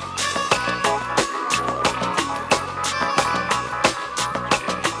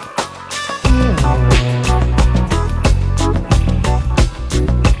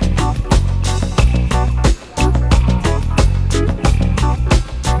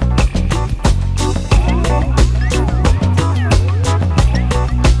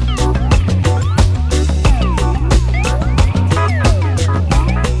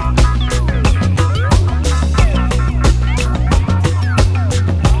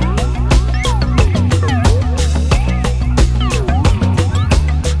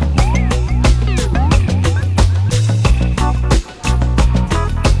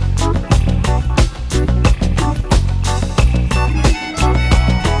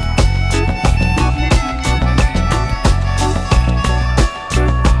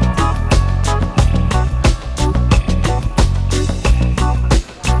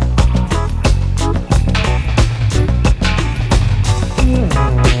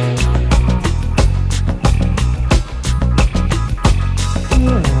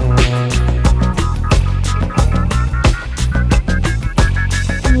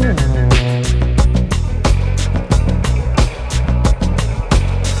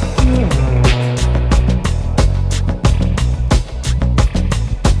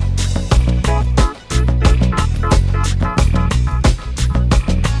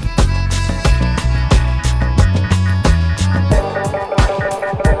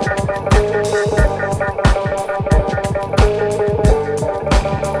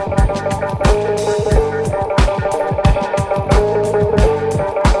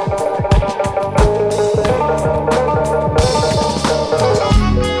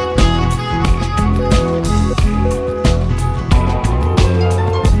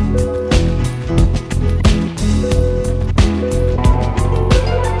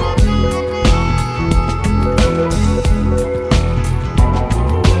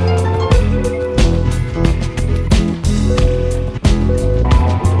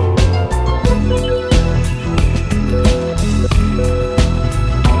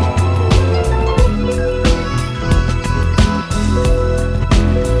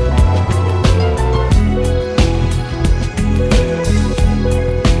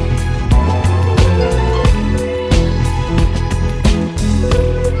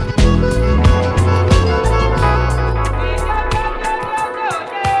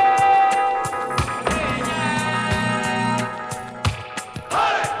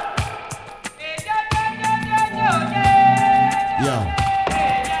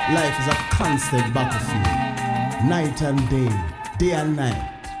 Life is a constant battlefield. Night and day and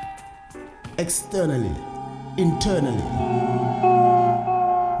night. Externally, internally.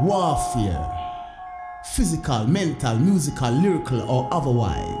 Warfare. Physical, mental, musical, lyrical, or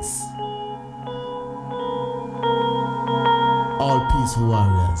otherwise. All peaceful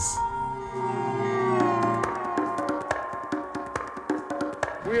warriors.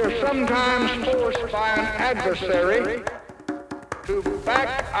 We are sometimes forced by an adversary to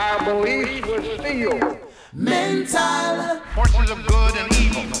back our beliefs with steel. Mental. Forces of good and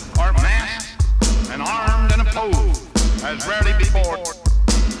evil are masked and armed and opposed as rarely before.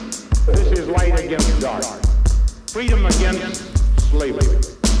 This is light against dark. Freedom against slavery.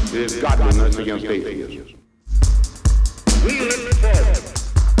 It is godliness against atheism. We look forward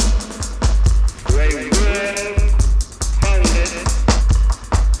to a world founded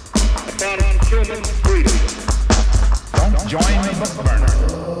upon human freedom. Don't join the book burner.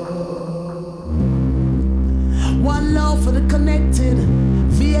 One love for the connected,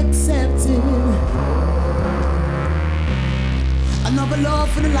 the accepted. Another love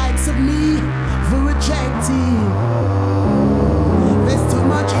for the likes of me, the rejected. There's too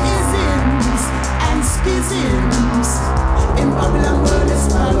much isms and schisms. In Babylon world is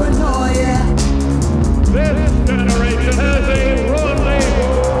paranoia. This generation has a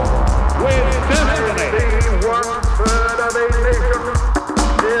rendezvous with destiny. One third of a nation,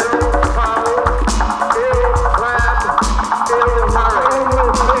 ill-powered, ill-clad, ill-married. The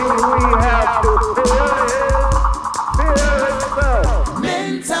only thing we have to fear is fear itself.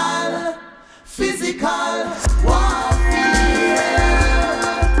 Mental, physical warfare.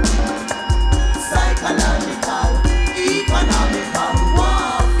 Psychological, economical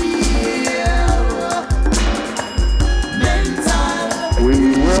warfare. Mental. We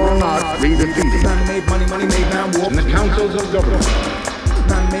will not be defeated. Man-made money, money made man war. In the councils of government.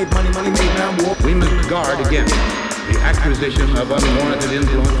 Man-made money, money made man war. We must guard against the acquisition of unwarranted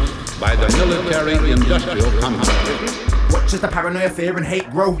influence by the military-industrial complex. Watch as the paranoia, fear, and hate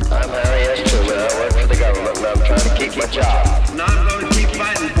grow. I'm Harry S. Truman. I work for the government and I'm trying to keep my job. Now I'm going to keep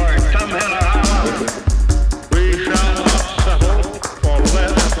fighting for it. Come hell or high water. We shall not settle for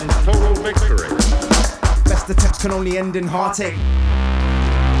less than total victory. Best attempts can only end in heartache.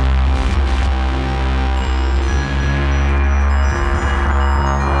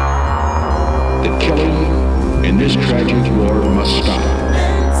 The killing in this tragic war must stop.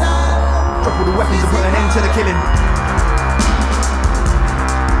 Triple the weapons and put an end to the killing.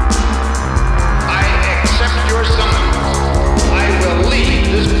 I accept your summons. I will lead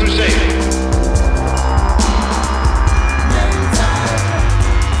this crusade.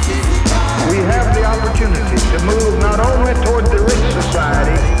 We have the opportunity to move not only toward the rich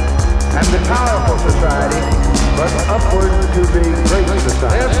society and the powerful society, but upward to the great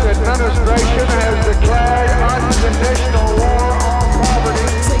society. This administration has declared unconditional war on poverty.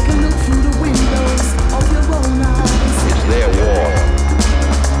 Take a look through the windows of your own eyes. It's their war.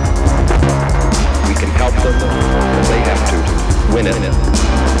 We can help them, but they have to win it.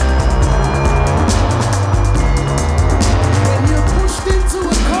 When you're pushed into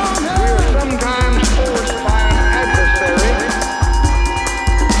a corner, we are sometimes forced by an adversary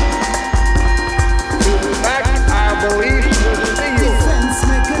to back our beliefs with steel. defense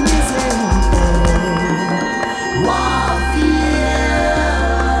mechanism. Warfare.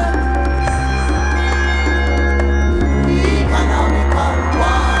 Economical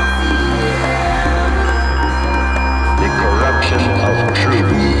warfare. The corruption of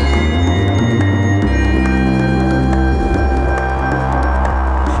truth.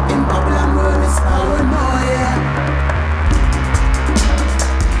 In Babylon world is paranoia.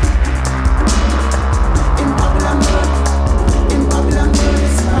 In Babylon world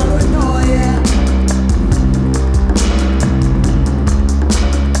is paranoia.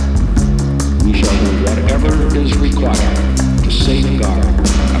 We shall do whatever is required to safeguard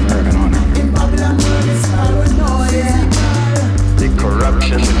American honor. In Babylon world is paranoia. The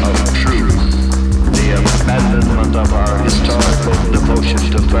corruption of truth. The abandonment of our historical devotion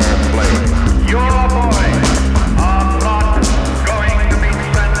to fair play. Your boys are not going to be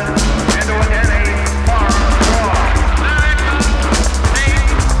sentenced into any foreign war. America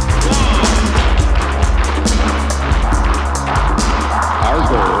needs war. Our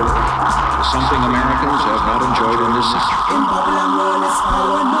goal is something Americans have not enjoyed in this century. In Babylon world is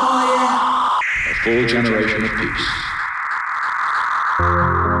paranoia. A full generation of peace.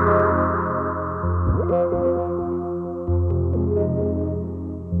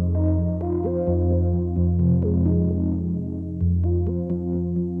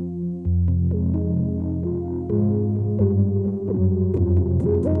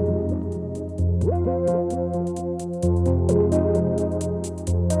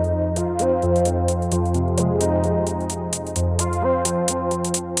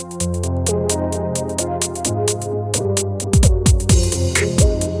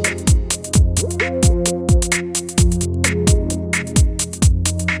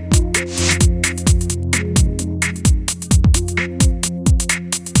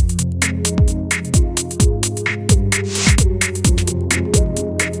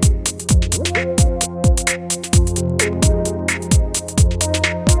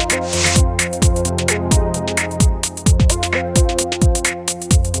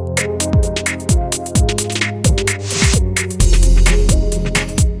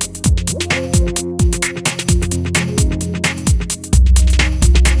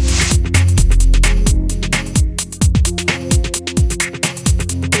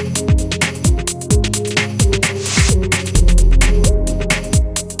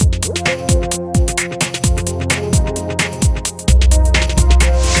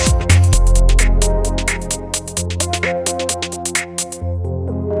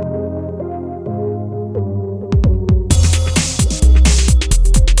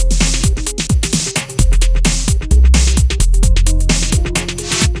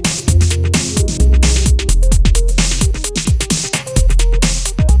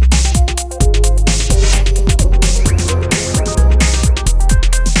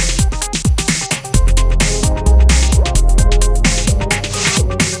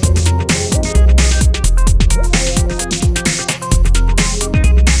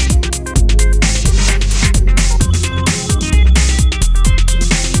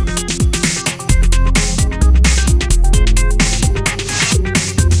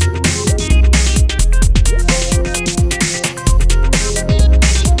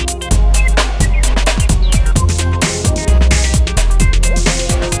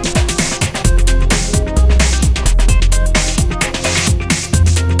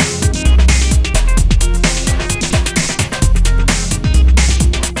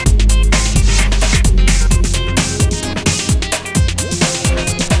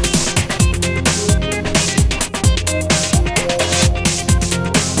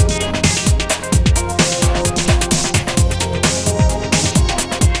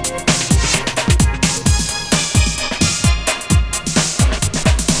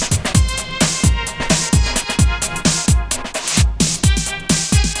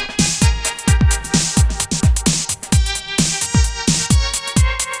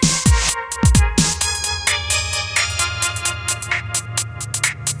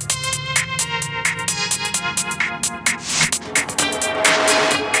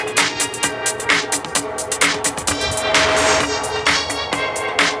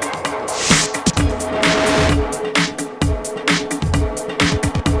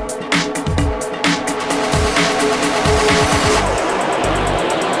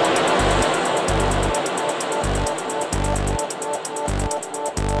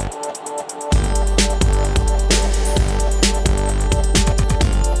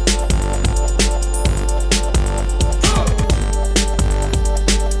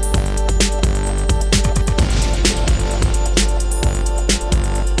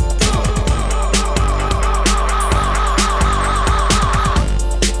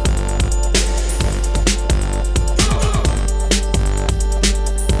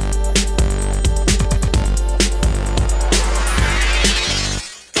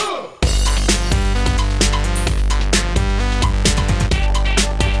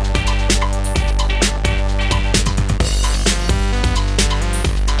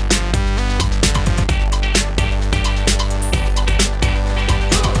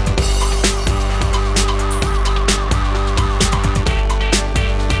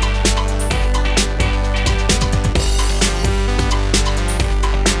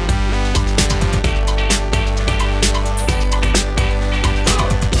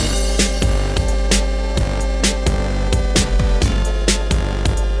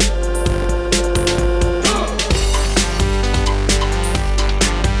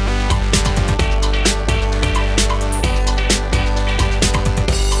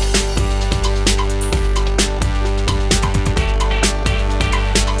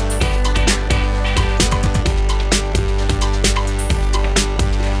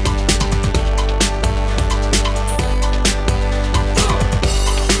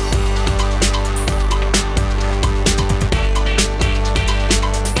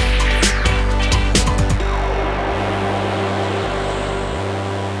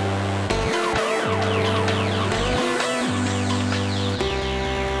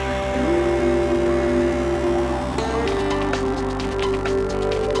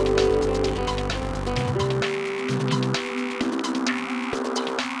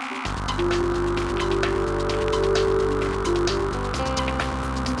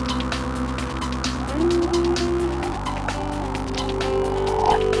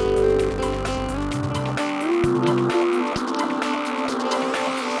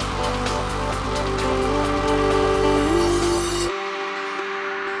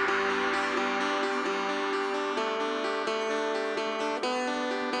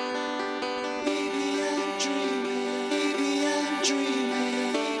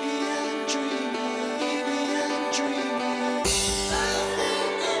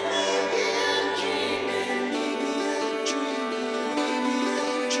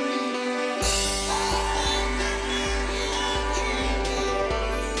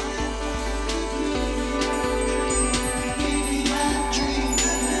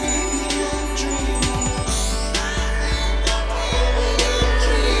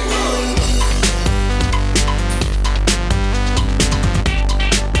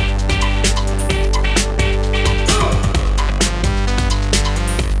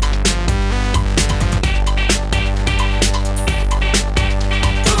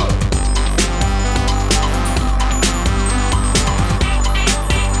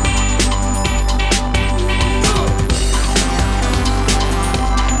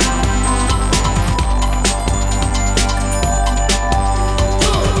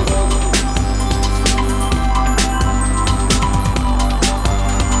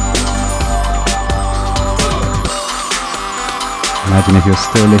 imagine if you're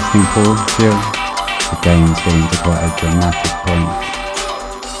still listening, Paul, still, the game's getting to quite a dramatic point.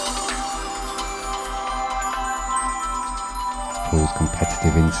 Paul's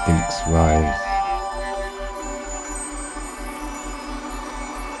competitive instincts rise.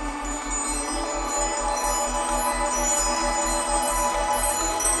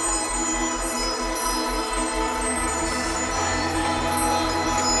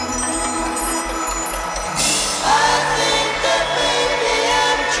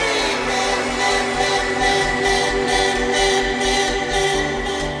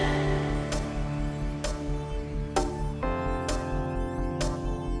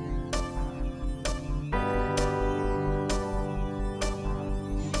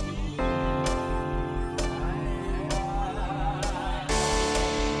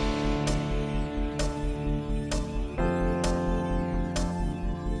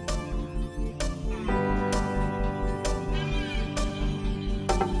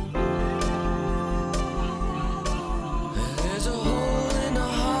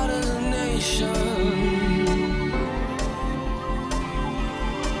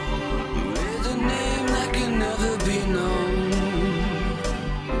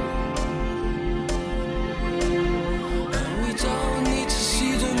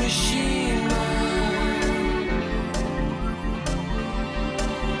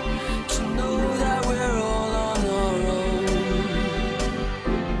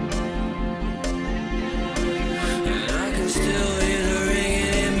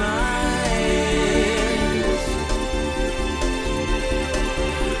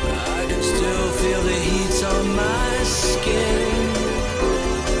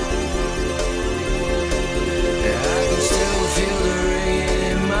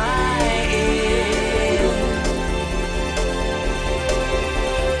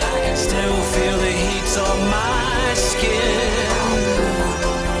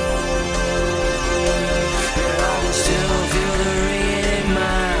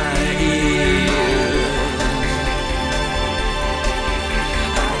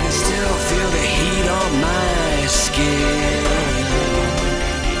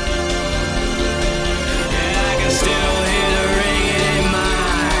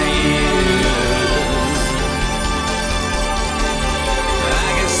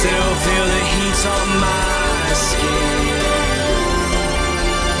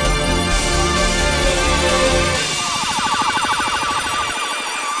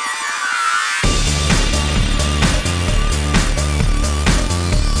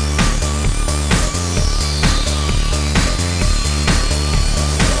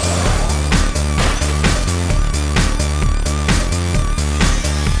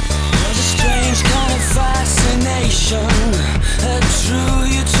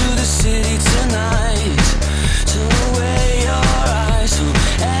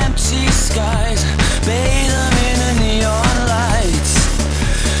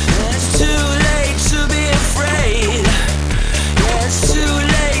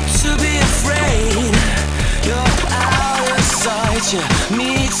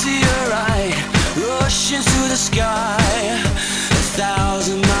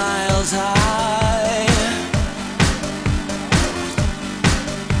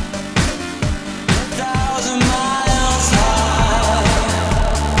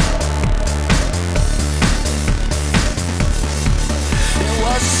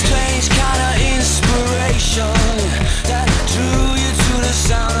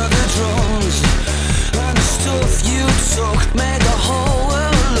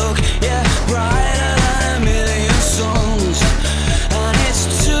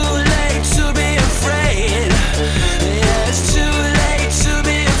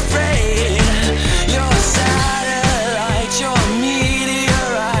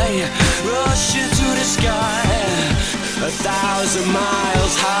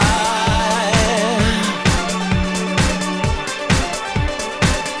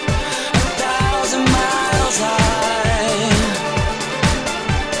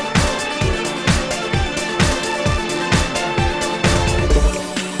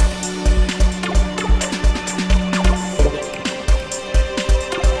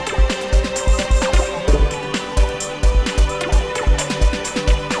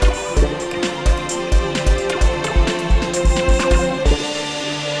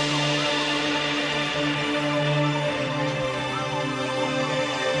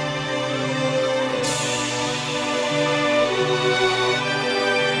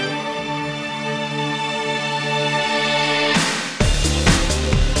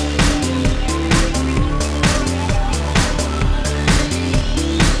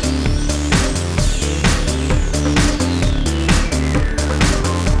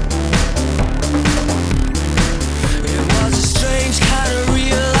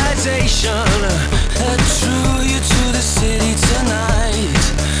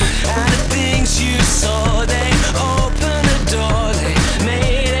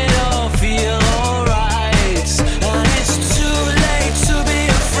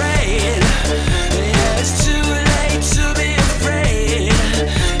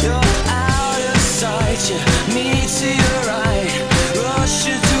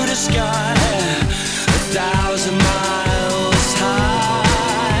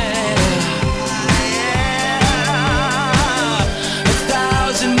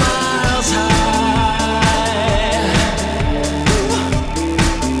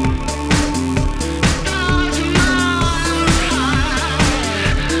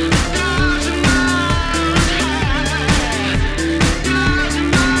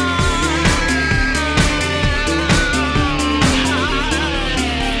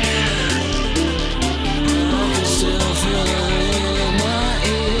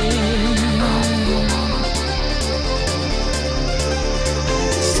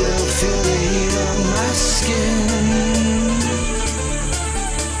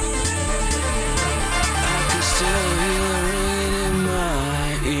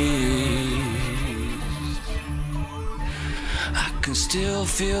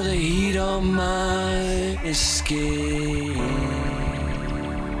 feel the heat on my skin.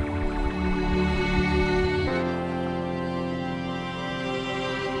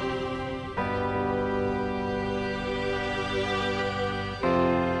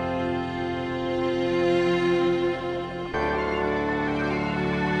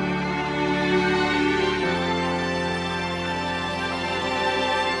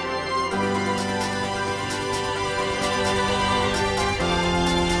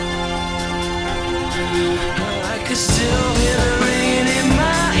 I can still hear the ringing in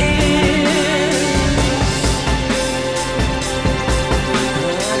my ears.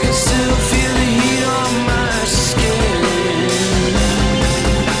 I can still feel the heat on my skin.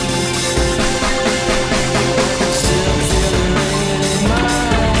 Still feel the ringing in my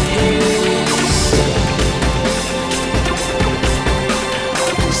ears. I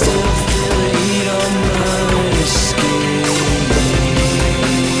can still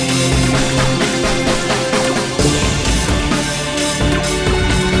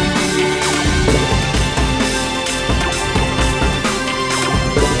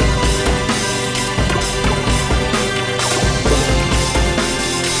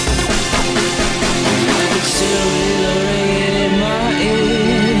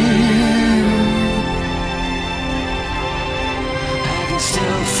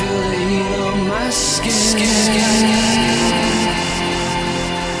feel the heat on my skin.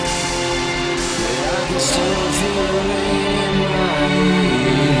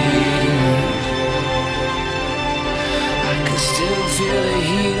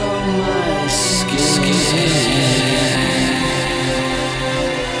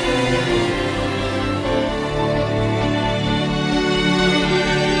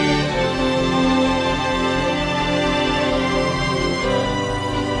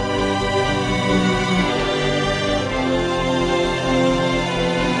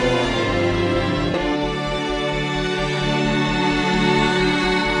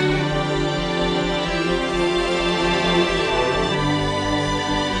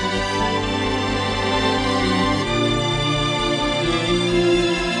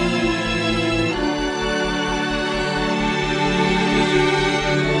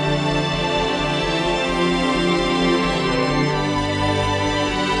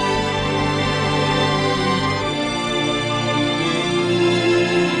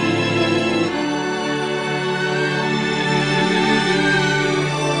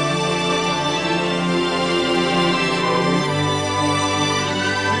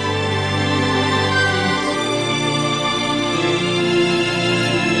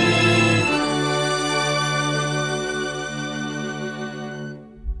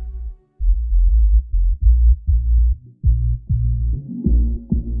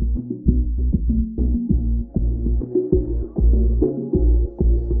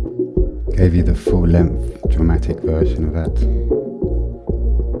 Gave you the full-length dramatic version of that.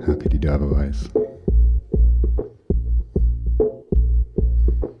 How could you do otherwise?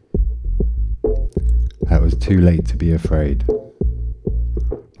 That was Too Late to Be Afraid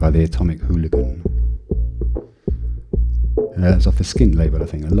by the Atomic Hooligan. That's off the Skint label, I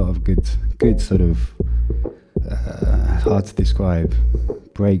think. A lot of good sort of, hard to describe,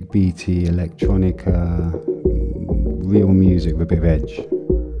 breakbeaty, electronica, real music with a bit of edge.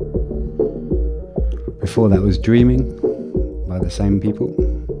 Before that was Dreaming by the same people.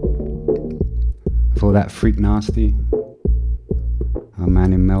 Before that, Freak Nasty, our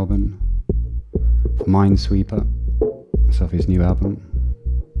man in Melbourne. Minesweeper, that's off his new album.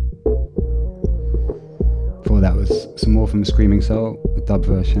 Before that was some more from Screaming Soul, a dub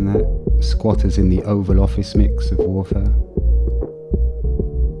version of that. Squatters in the Oval Office mix of Warfare.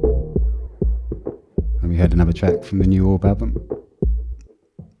 And we heard another track from the new Orb album.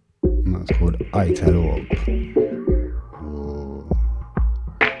 And that's called I Tell Orb. Oh.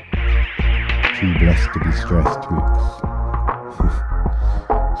 Too Blessed to Be Stressed mix.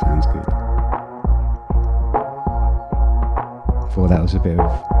 Sounds good. Before that was a bit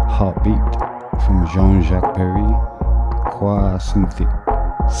of Heartbeat from Jean-Jacques Perry. Qua Synthetic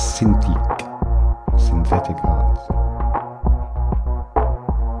Hearts.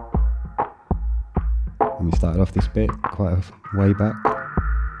 And we started off this bit quite a way back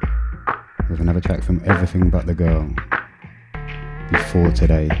with another track from Everything But the Girl, Before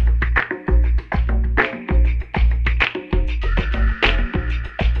Today.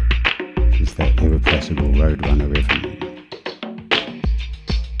 It's that irrepressible Roadrunner rhythm.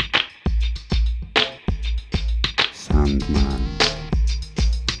 Sandman.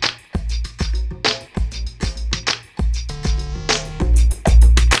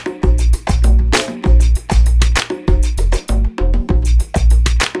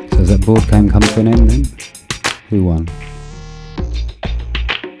 board game come to an end then? Who won?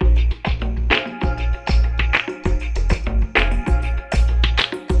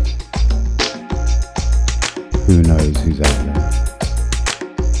 Who knows who's out there?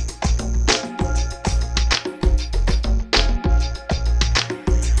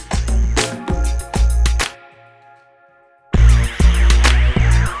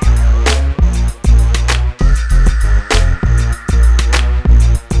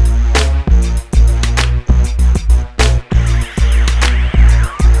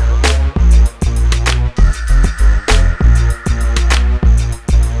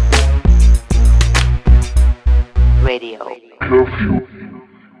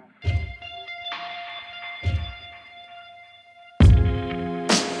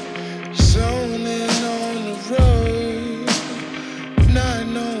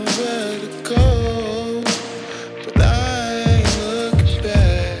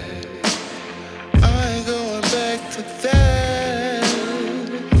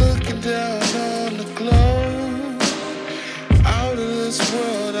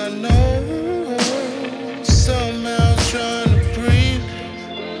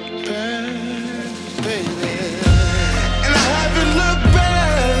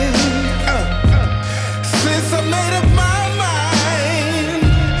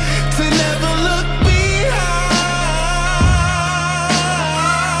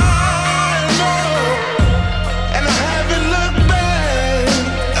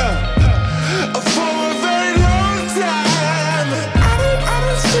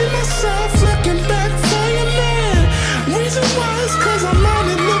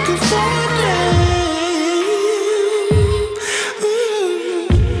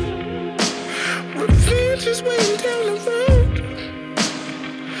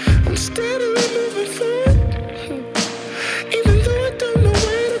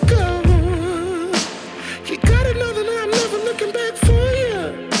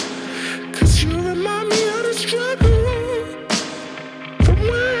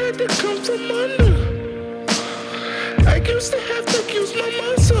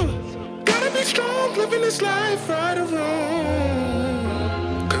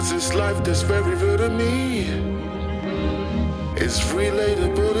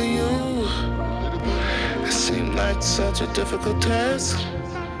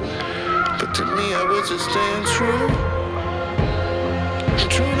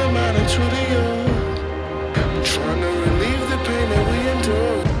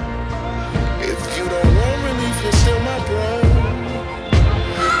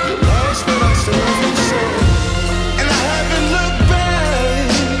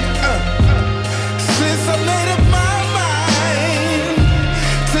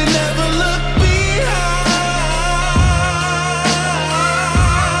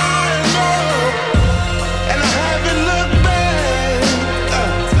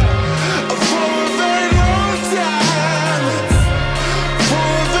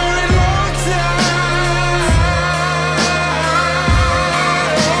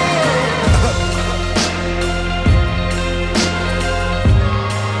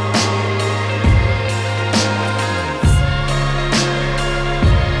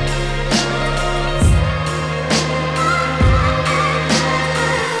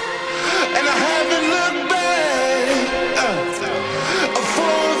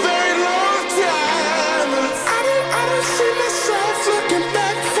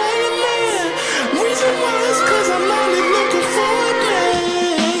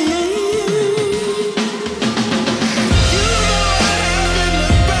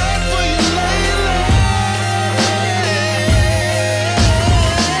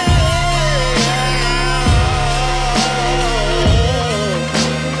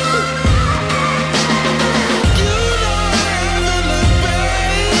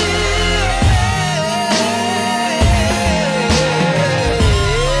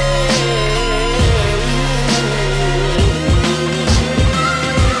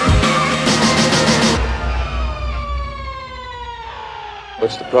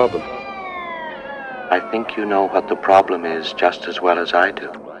 What's the problem? I think you know what the problem is just as well as I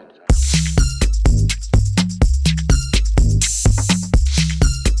do.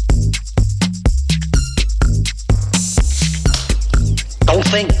 Don't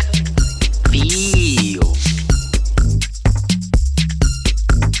think. Feel.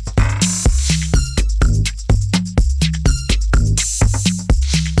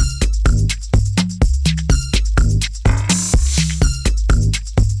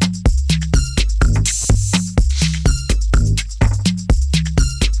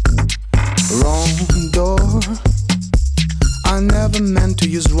 Wrong door. I never meant to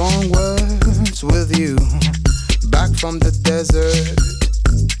use wrong words.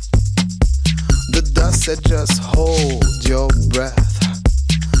 said just hold your breath.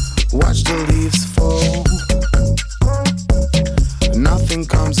 Watch the leaves fall. Nothing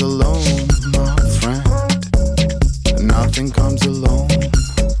comes alone, my friend. Nothing comes alone.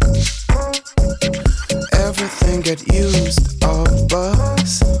 Everything get used of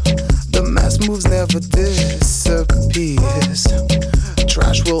us. The mass moves never disappears.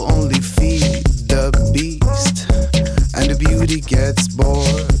 Trash will only feed the beast, and the beauty gets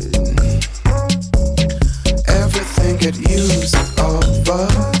bored. Everything get used of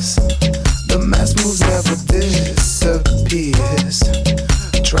us. The mass moves never disappears.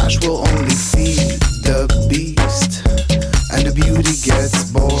 Trash will only feed the beast, and the beauty gets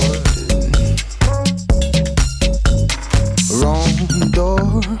bored. Wrong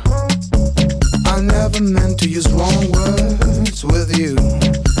door. I never meant to use wrong words with you.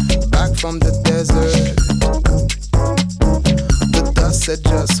 Back from the desert, the dust said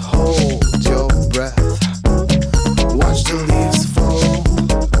just hold your breath. Watch the leaves fall.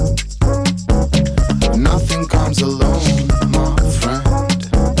 Nothing comes alone, my friend.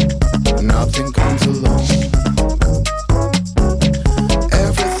 Nothing comes alone.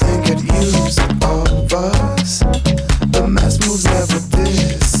 Everything get used of us. The mass moves never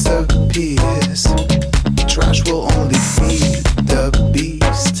disappears. Trash will only feed the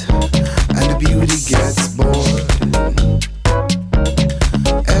beast, and the beauty gets bored.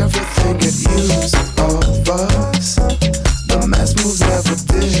 Everything get used of us. The mass moves never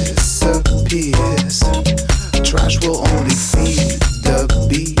disappears. Trash will only feed the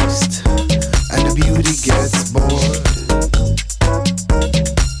beast, and the beauty gets bored.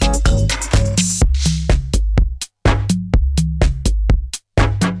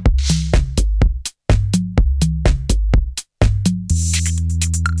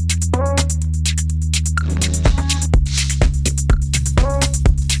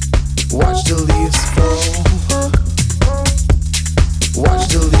 Watch the leaves fall. Watch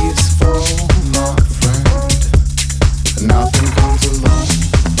the leaves fall, my friend. Nothing comes alone.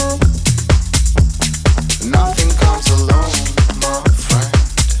 Nothing comes alone, my friend.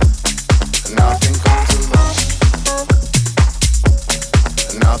 Nothing comes alone.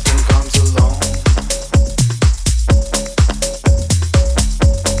 Nothing comes alone.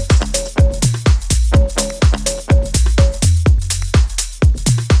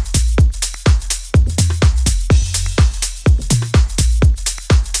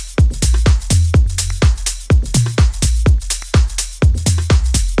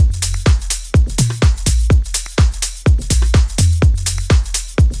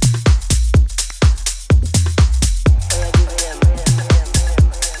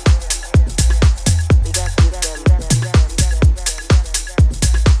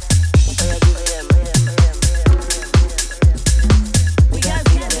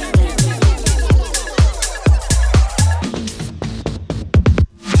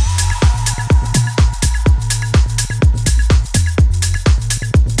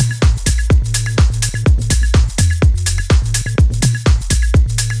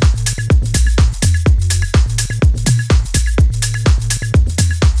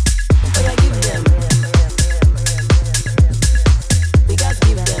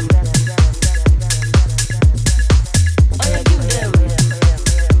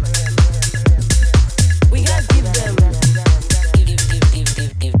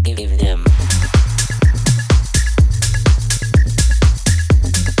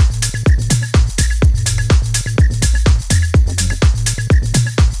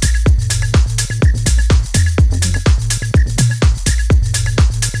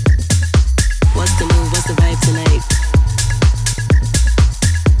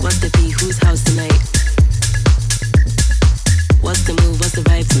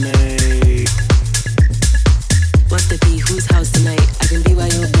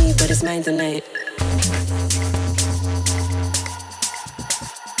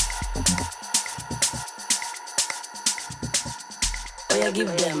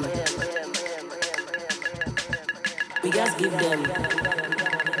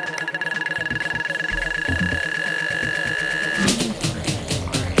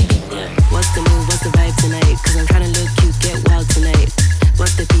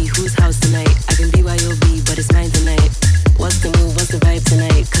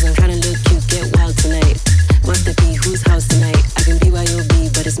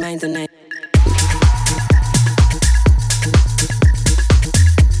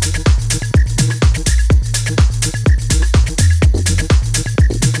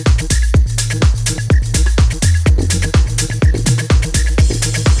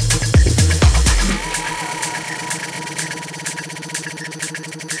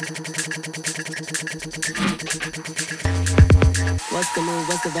 move?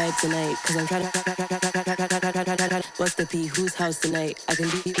 What's the vibe tonight? Cause I'm trying to. What's the P? Whose house tonight? I can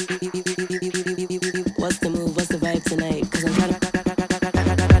be. What's the move? What's the vibe tonight? Cause I'm trying to.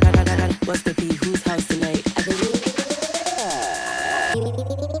 What's the P? Whose house tonight? I can be.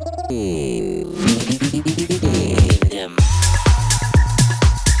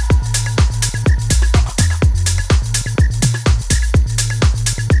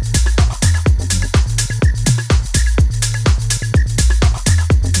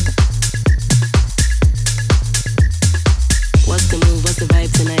 What's the move? What's the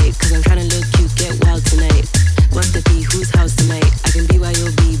vibe tonight? Cause I'm trying to look cute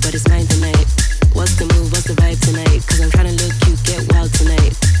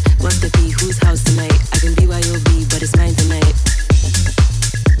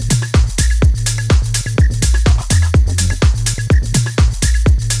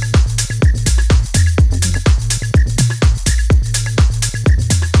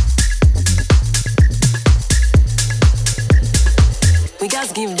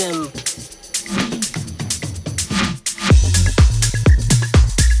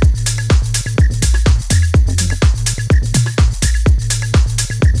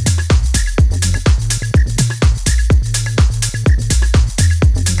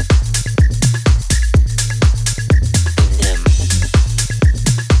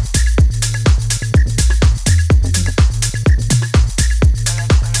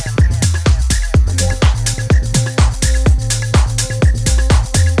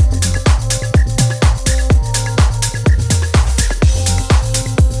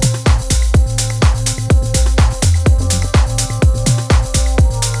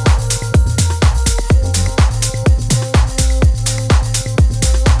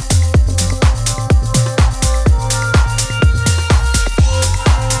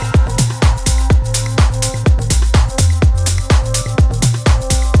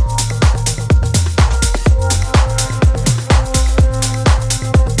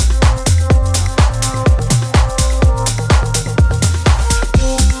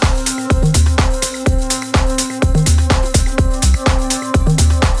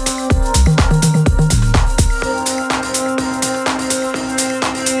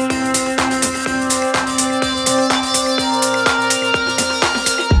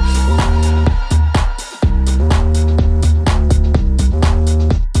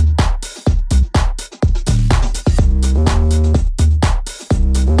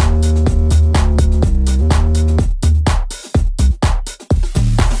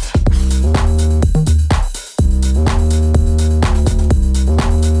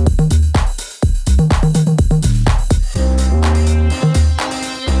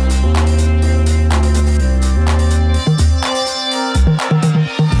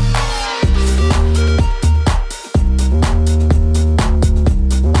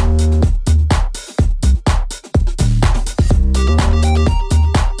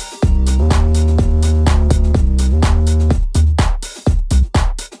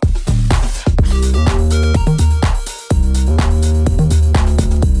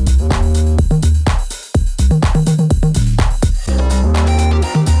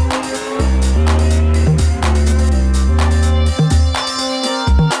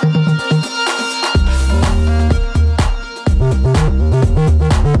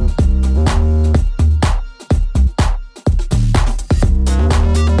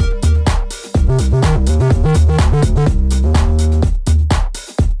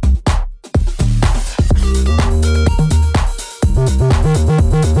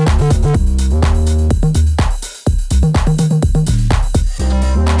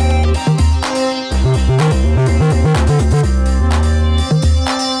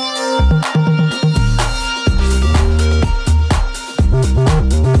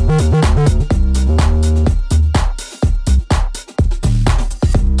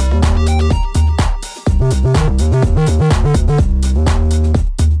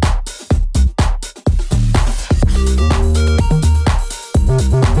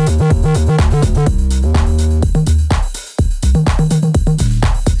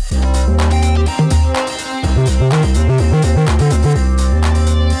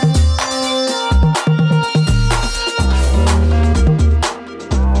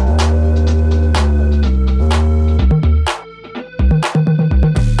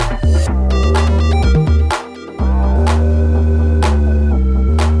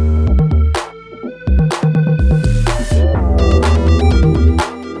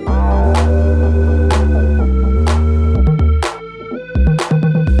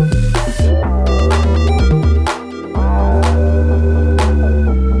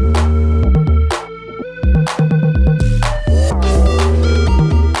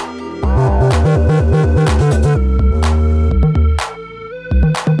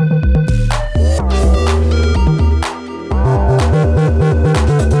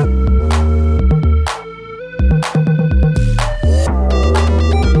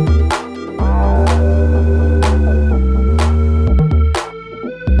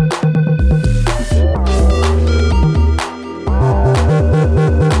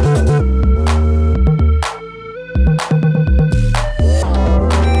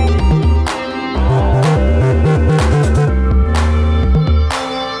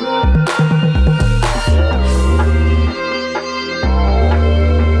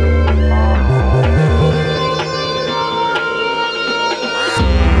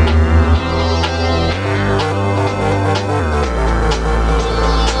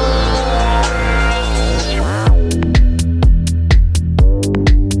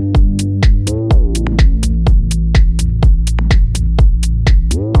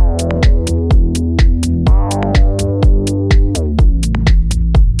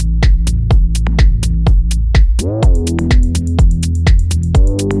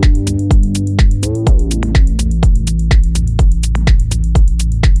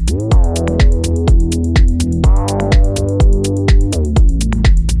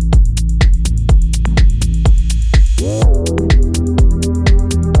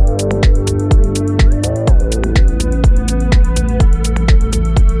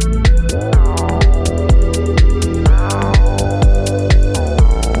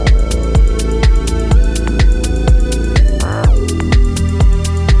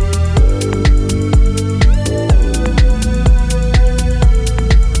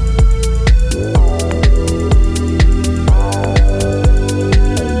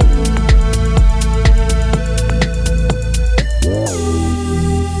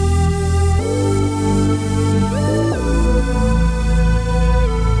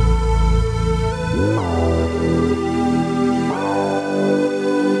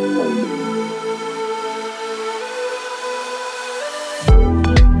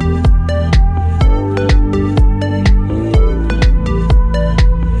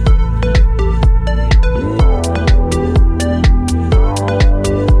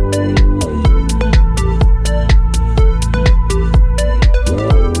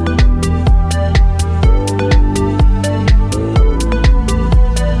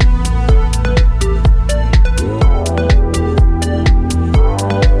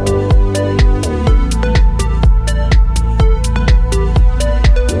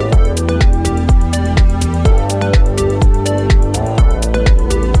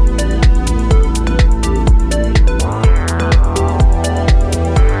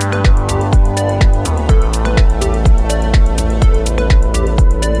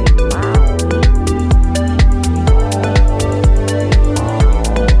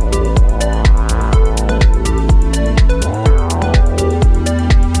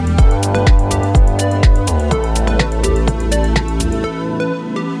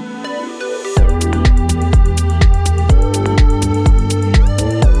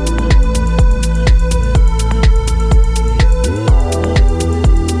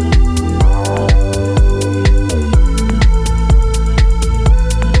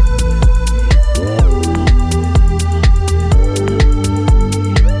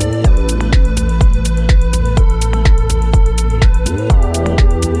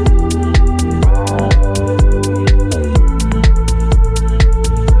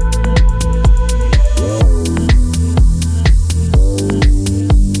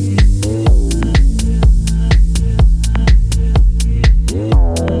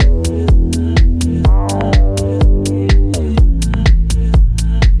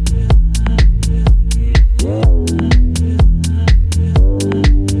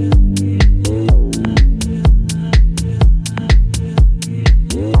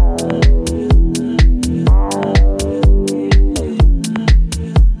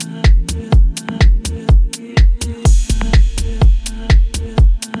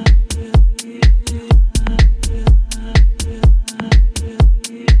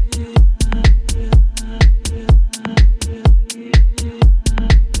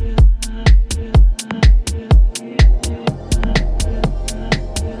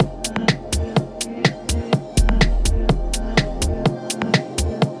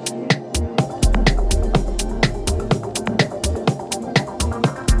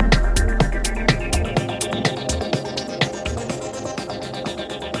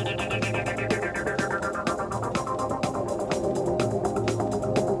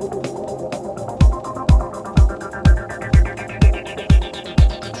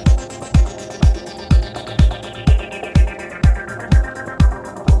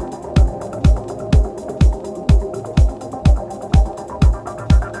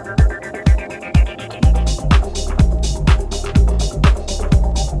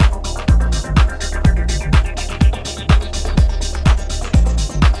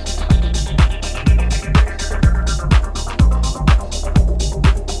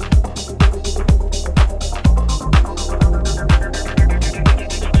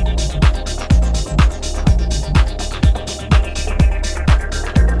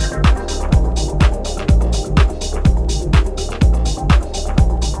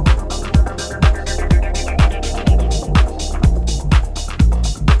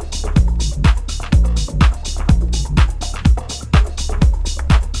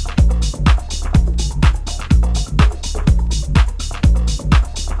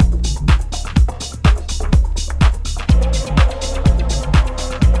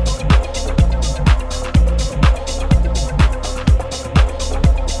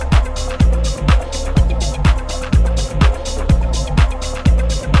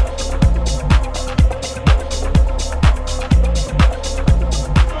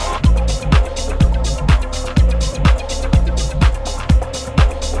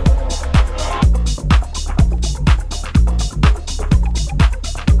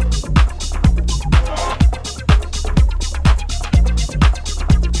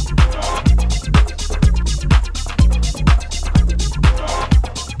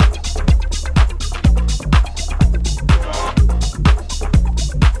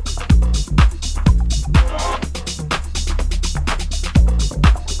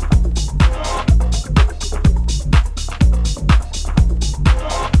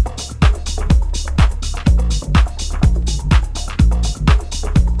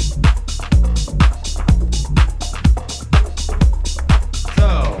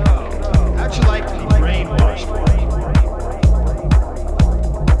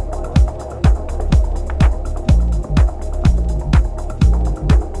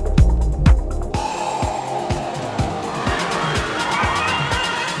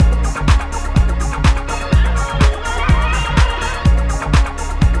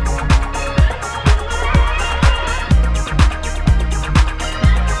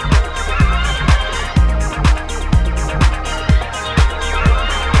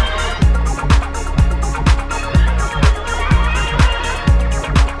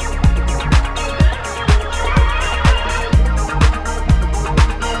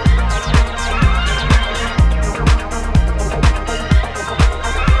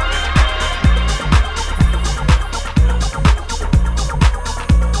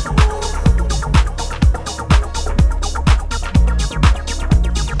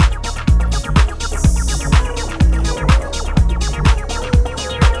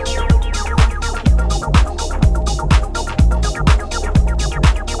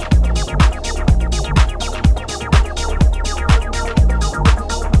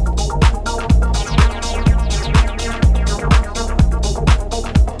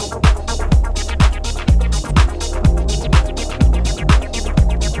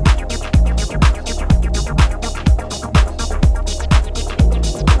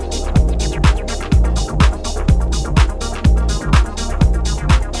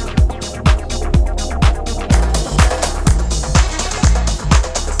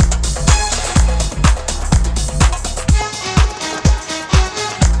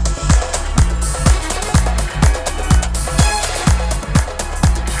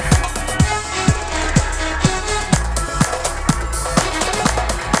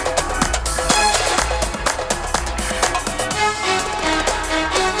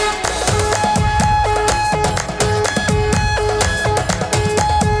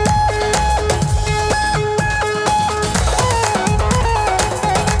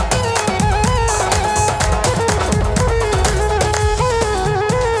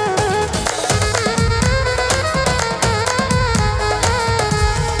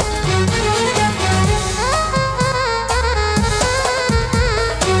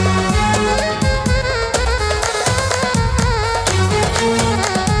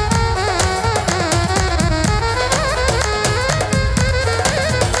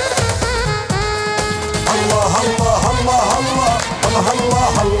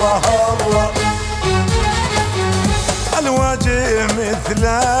الله الله. الوجه مثل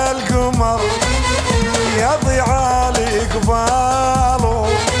القمر يضيع على قباله،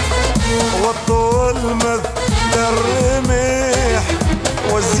 والطول مثل الرميح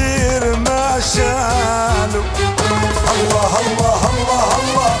والزير ما شاله. الله الله الله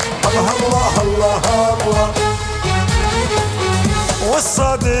الله الله الله الله.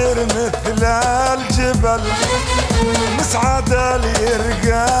 والصدر مثل الجبل مسعد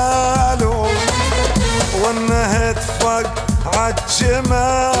اليرقاله، والنهد فوق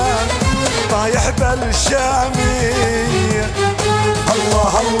عالجمال طايح بالشامية.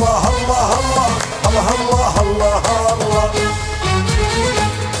 الله الله الله الله الله الله الله الله.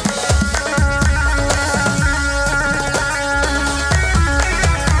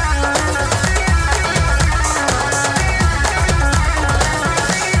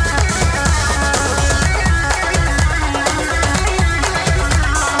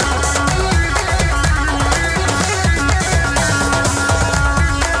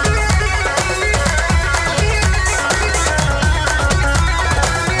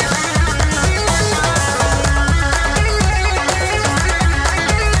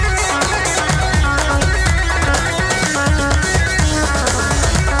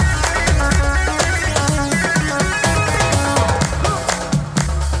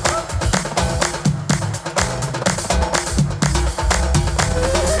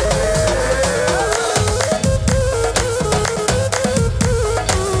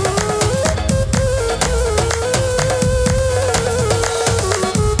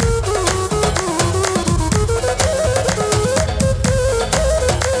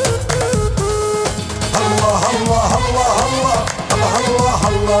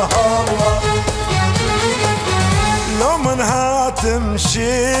 لو منها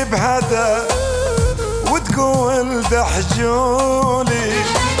تمشي بهدى وتقول دحجولي،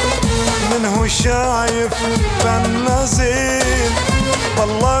 منه شايف بالنزيل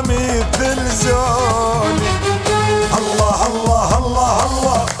والله مثل زولي. الله الله الله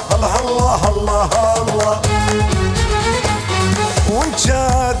الله الله الله الله.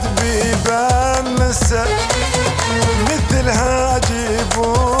 وانشاد بيبان نسى مثلها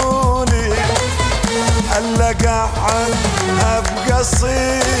جيبوني، اللقى عنها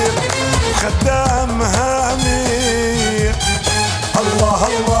بقصير خدامها امير. الله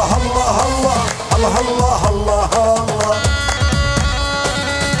الله الله الله الله الله الله الله.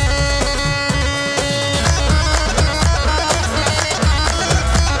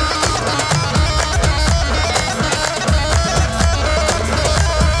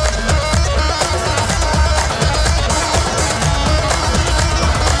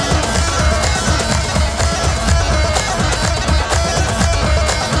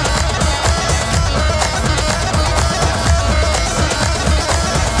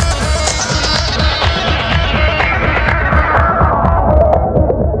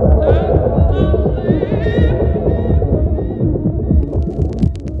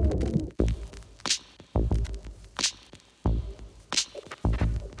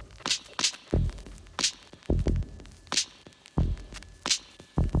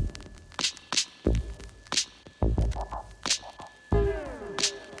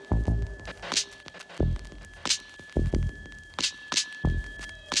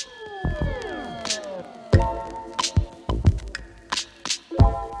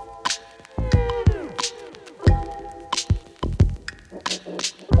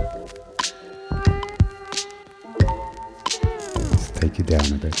 Take you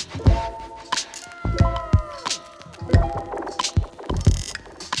down a bit.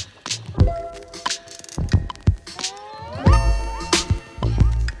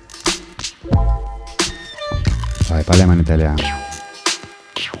 Vai, parliamo in italiano.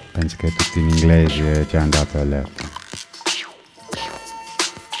 Penso che tutti in inglese è già andato a letto.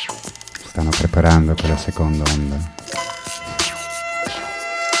 Stanno preparando per la seconda onda.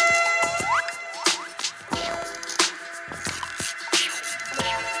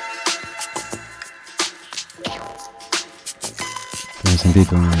 Ho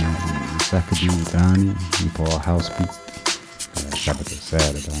sentito un sacco di brani, un po' house beat, sabato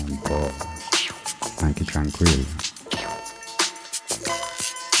sera, un po' anche tranquillo.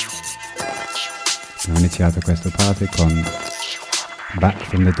 Abbiamo iniziato questa parte con Back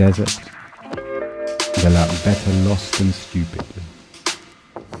from the Desert della Better Lost Than Stupid,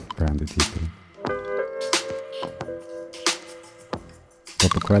 grande titolo.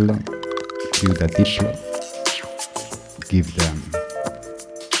 Dopo quello, più da Diplo, Give Them.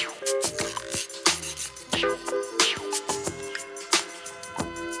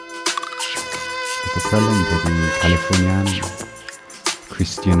 Dopo quello un po' di californiano,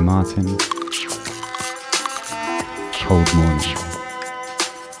 Christian Martin, Cold Morning.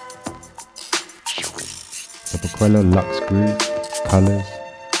 Doppelquella, Lux Groove, Colours.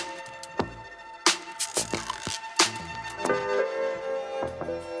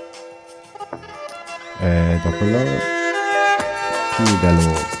 Dopo loro, più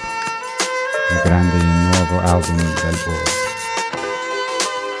dell'orb, il grande nuovo album del Borg,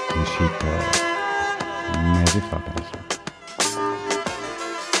 uscito un mese fa penso.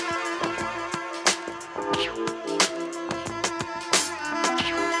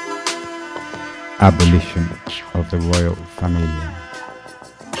 Abolition of the Royal Family.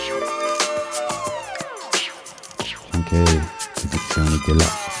 Anche edizioni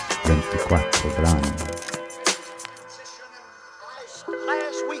deluxe, 24 brani.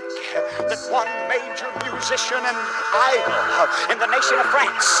 One major musician and idol in the nation of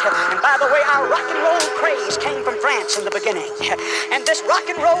France. And by the way, our rock and roll craze came from France in the beginning. And this rock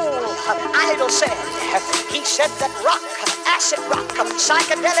and roll idol said, he said that rock, acid rock,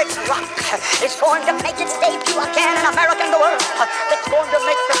 psychedelic rock is going to make its debut again in America and the world. That's going to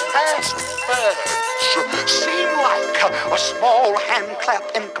make the past birds seem like a small hand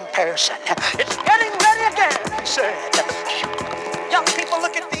clap in comparison. It's getting ready again, he said. Young people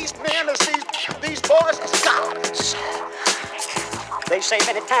look at these men as these boys as gods. They say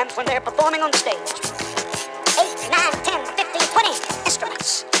many times when they're performing on the stage, 8, 9, 10, 15, 20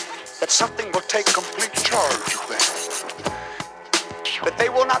 instruments, that something will take complete charge of them. That they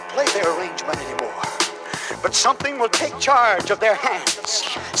will not play their arrangement anymore. But something will take charge of their hands.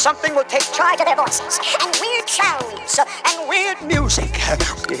 Something will take charge of their voices. And weird sounds and weird music.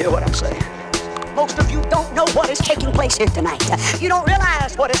 You hear what I'm saying? Most of you don't know what is taking place here tonight. You don't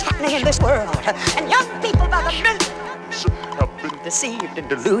realize what is happening in this world. And young people by the millions have been deceived and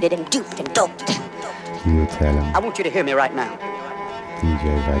deluded and duped and doped. You tell him. I want you to hear me right now.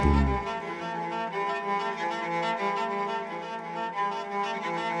 DJ Vadim.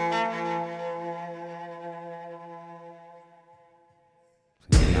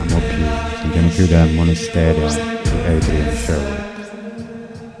 Andiamo più dal monastero di Adrian Sherwood.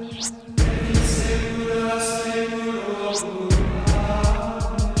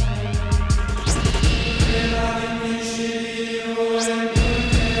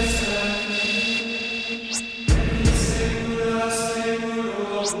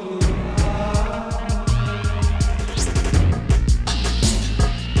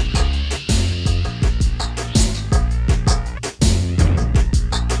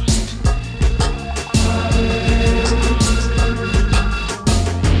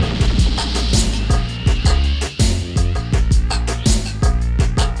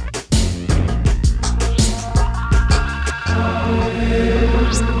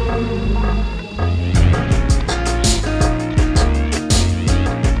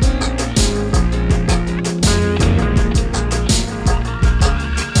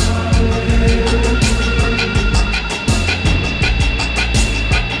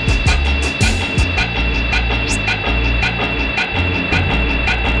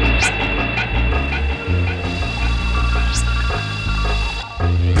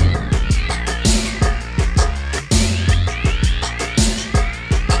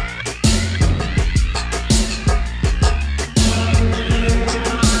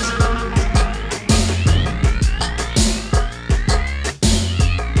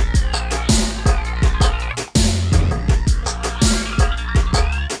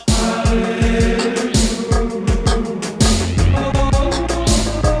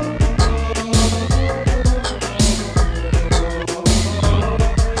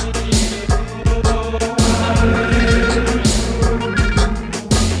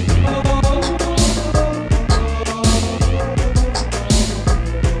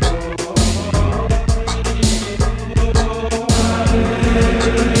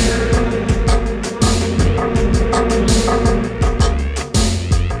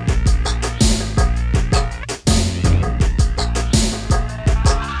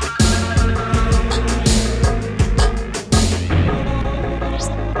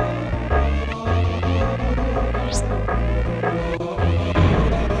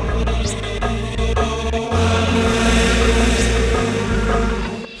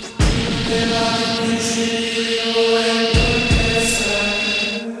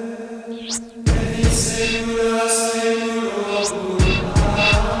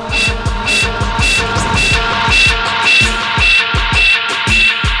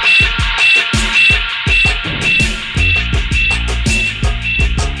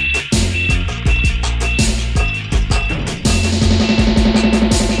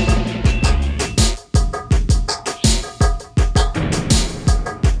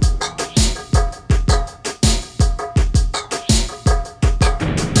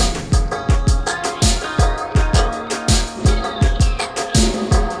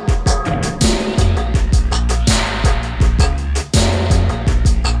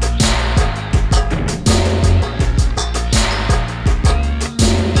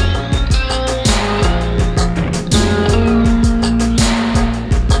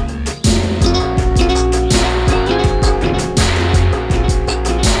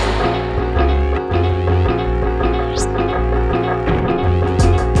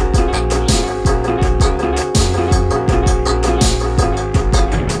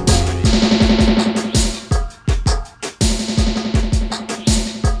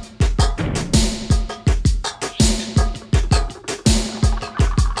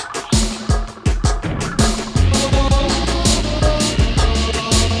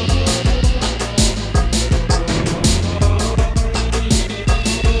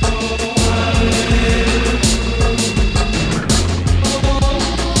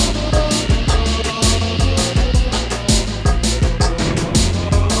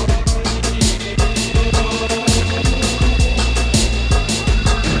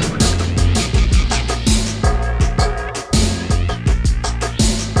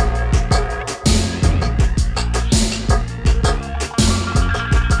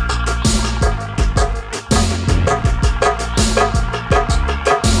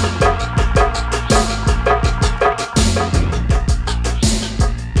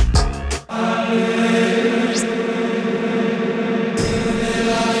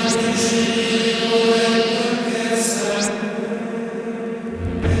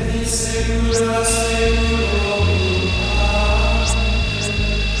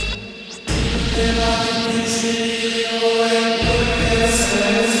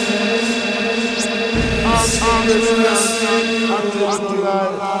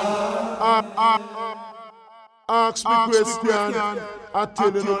 Ask me question, I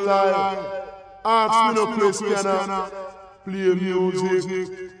tell you no lie. Ask me no question, play music.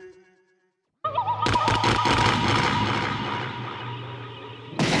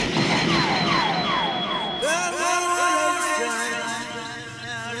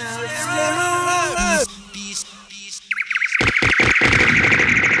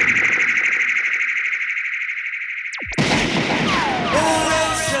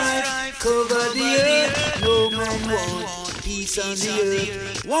 Cover the earth, no man want peace on the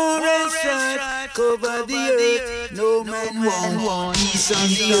earth. War and strife, cover the earth, no man want peace on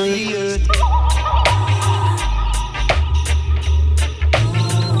the earth.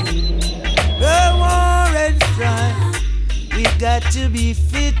 War and strife, we've got to be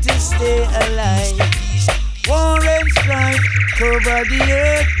fit to stay alive. War and strife, cover the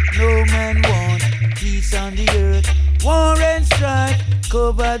earth, no man want peace on the earth. War and strife,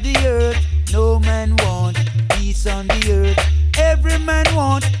 cover the earth, no man want peace on the earth. Every man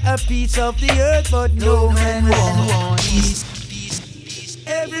want a piece of the earth, but no man want peace.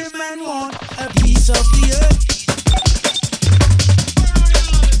 Every man want a piece of the earth.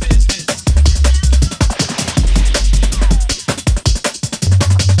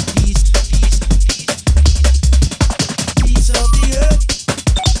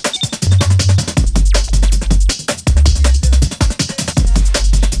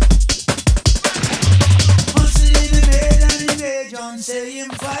 Say him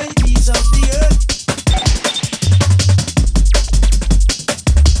fight piece of the earth.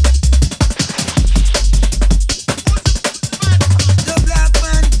 The black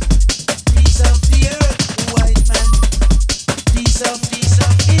man, piece of the earth. The white man, piece of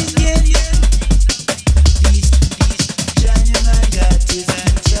Indian. Peace, China man got his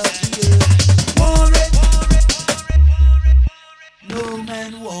piece of the earth. No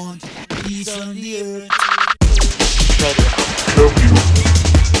man want peace on the earth.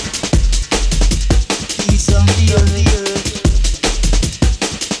 Peace on the earth.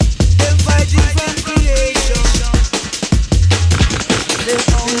 Them fighting from creation. They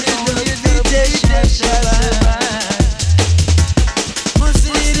only the invitation shall survive. Must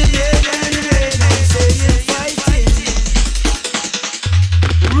see the dead and red and say you're fighting.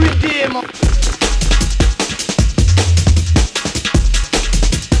 Redeemer.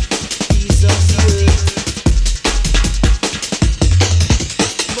 Peace on the earth.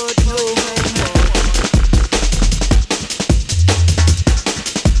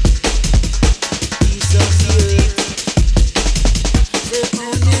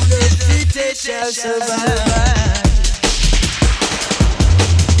 Shall survive.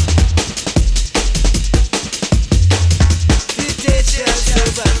 It shall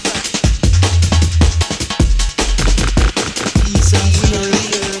survive. Peace of the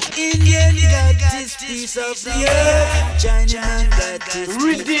earth. Indian got this piece of the earth. China got this.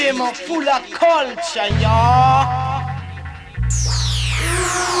 Redeemer full of culture, y'all.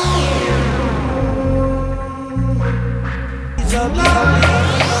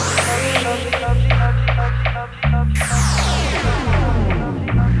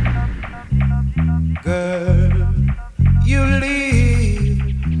 Girl, you leave.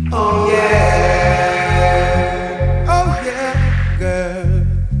 Oh yeah. Oh yeah. Girl,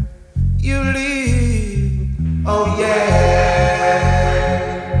 you leave. Oh yeah.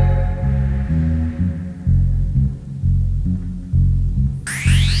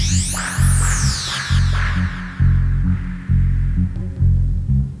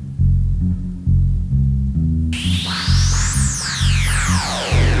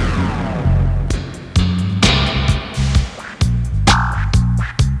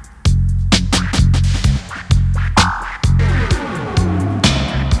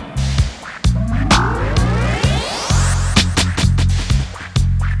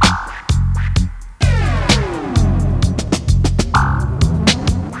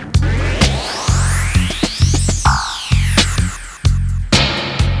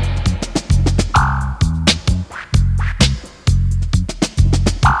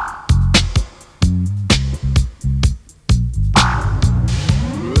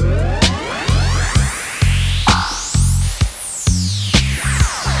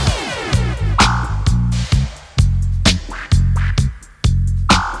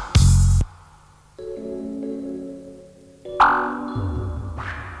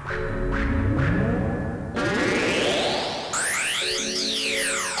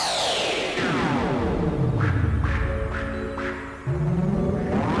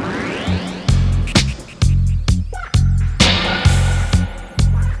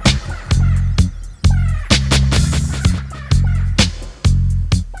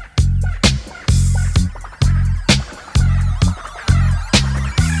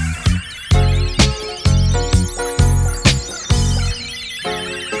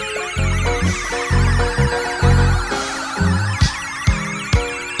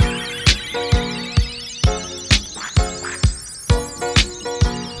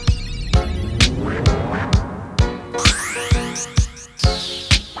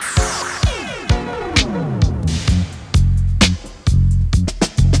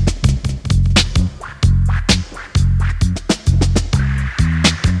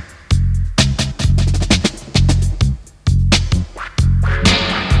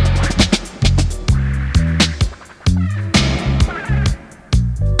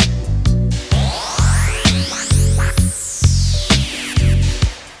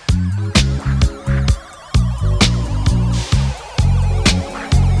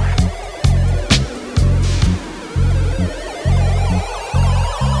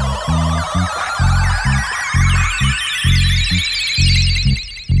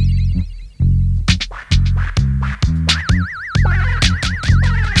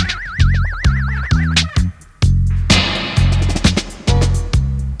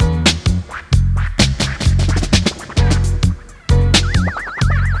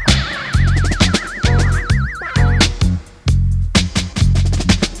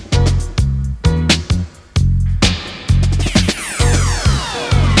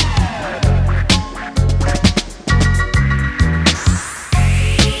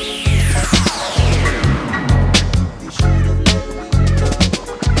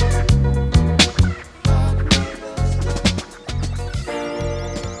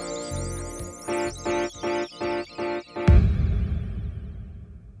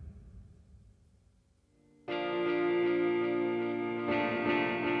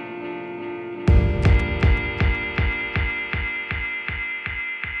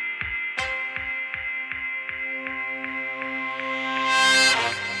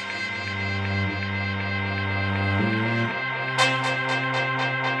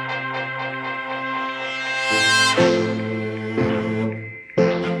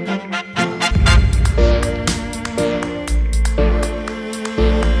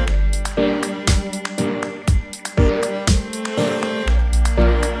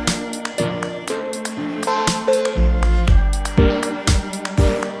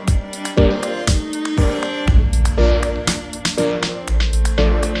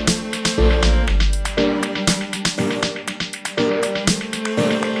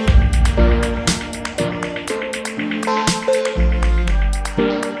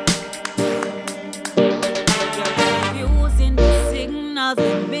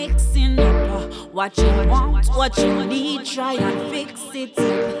 what you want, what you need, try and fix it.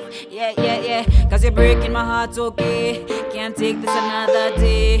 Yeah. Cause you're breaking my heart, okay. Can't take this another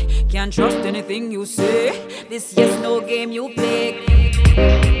day. Can't trust anything you say. This yes, no game you play.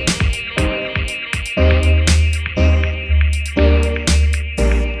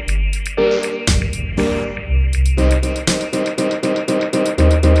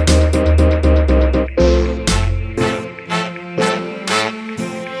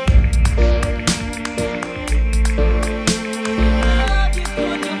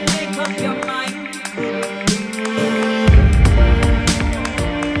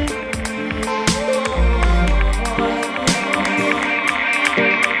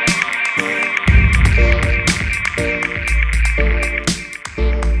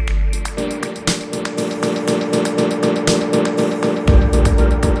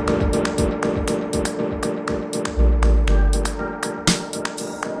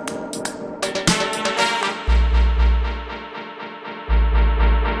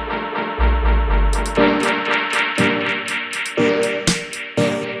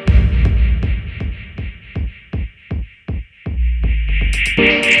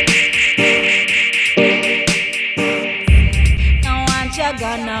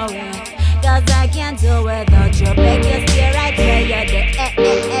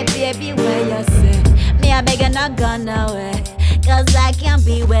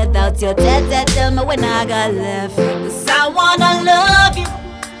 Tell me when I got left. 'Cause I wanna love you.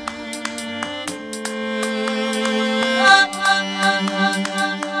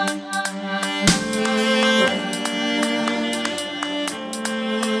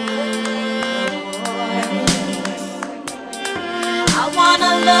 I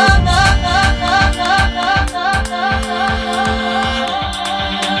wanna love.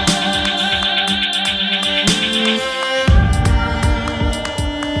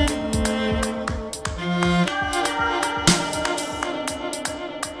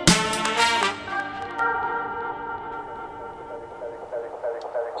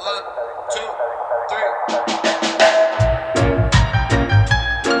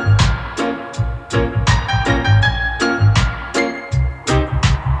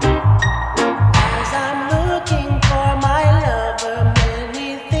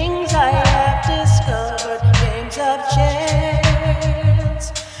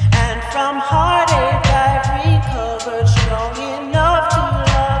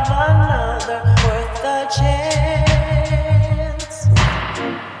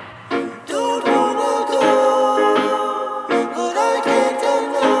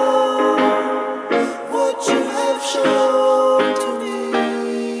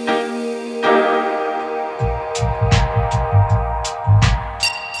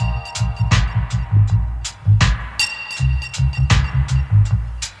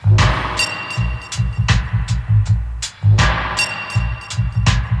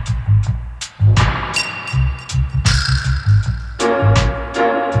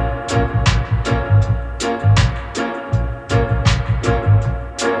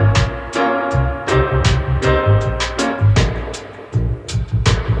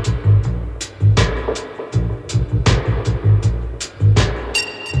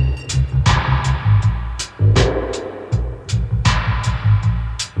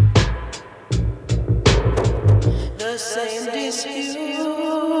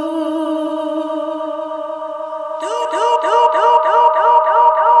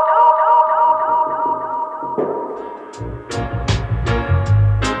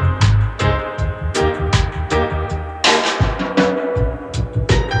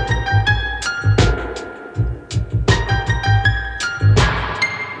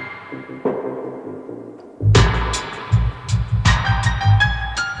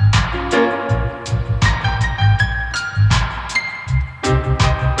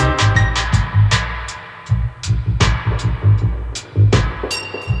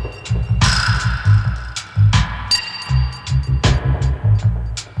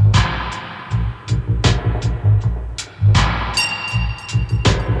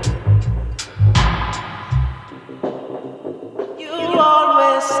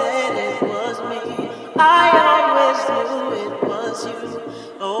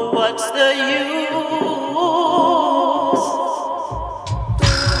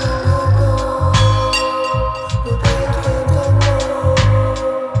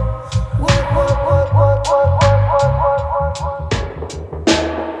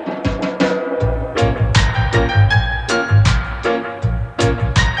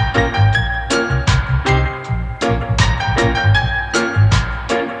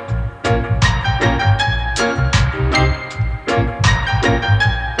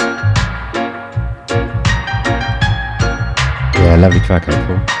 lovely track,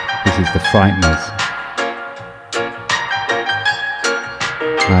 April. This is The Frighteners.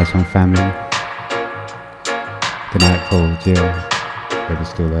 Nice one, family. Good night, Paul, Jill. They're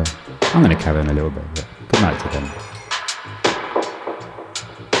still there. I'm going to carry on a little bit, but good night to them.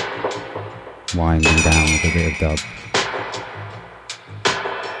 Winding down with a bit of dub.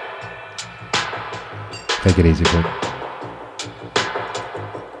 Take it easy, Paul.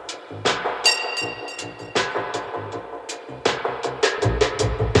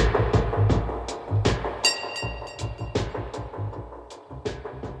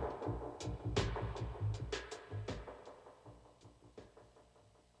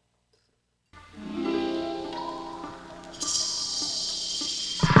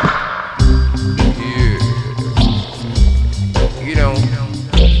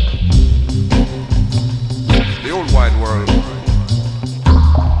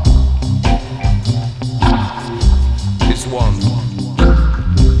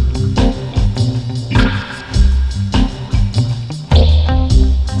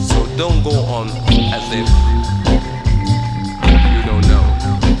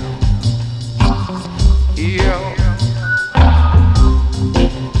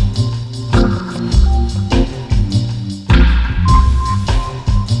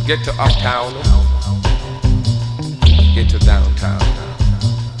 Get to uptown, get to downtown,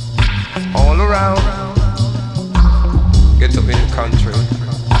 all around, get to in the country,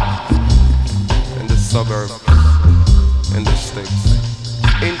 in the suburbs, in the states,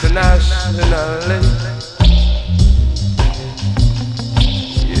 internationally.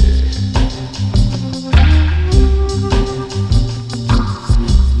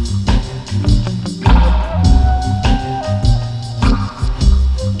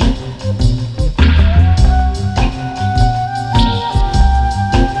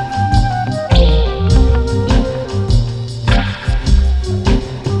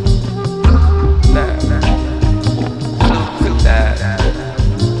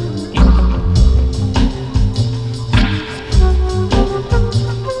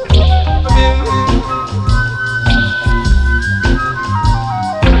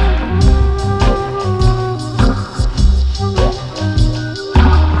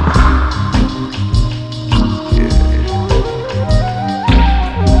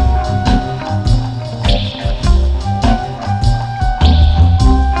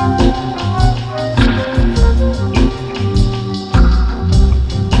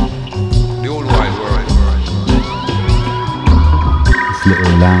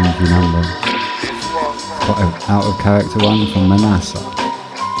 Character one from Manasseh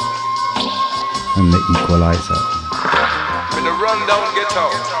and the Equalizer. In the rundown ghetto.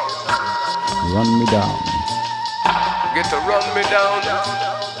 Run me down. Get to run me down.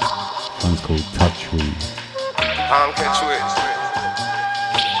 One's called Touch We. Can't catch it.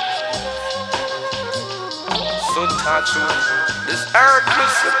 So touch we. This earth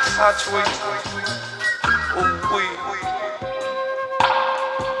is so touch we. Oh we.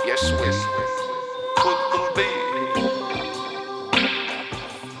 Yes we. Couldn't be.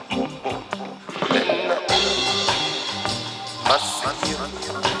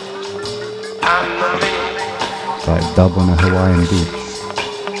 It's like dub on a Hawaiian beach.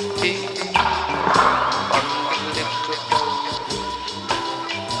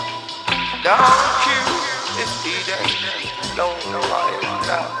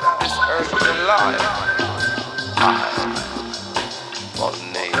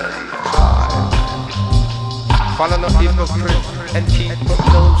 Follow the hypocrite and keep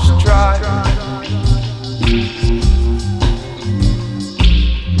those dry.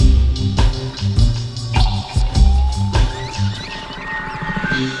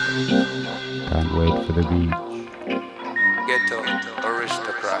 Can't wait for the beach. Ghetto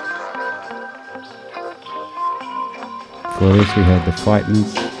aristocrat. For this we had the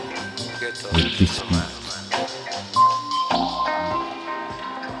Frighteners with Dispute.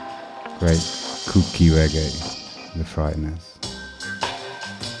 Great kooky reggae, the Frighteners.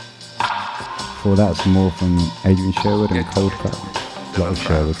 Before that, some more from Adrian Sherwood and Cold Cut. A lot of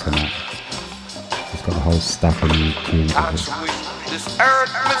Sherwood tonight. Just got a whole stack of new tunes. That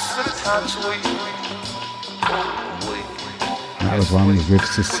was one with Riv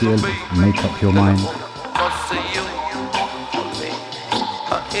Cecile, Make Up Your Mind.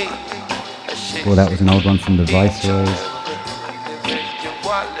 Well, that was an old one from the Viceroys.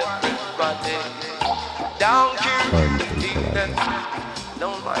 Sorry, Mr. Equalizer.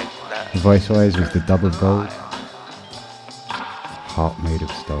 The Viceroys with the Dub of Gold. Heart Made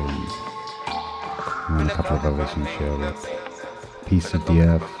of Stone. And then a couple of others from Sherwood. Piece of the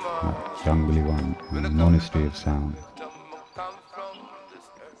Earth, that jungly one, and Monastery of Sound.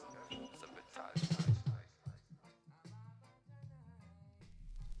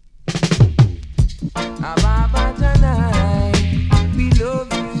 Ababa tonight, we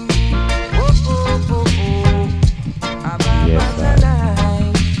love you. Oh, oh, oh, oh. Ababa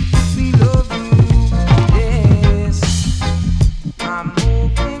tonight, we love you. Yes, I'm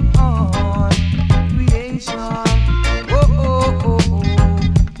moving on, creation. Oh, oh, oh, oh.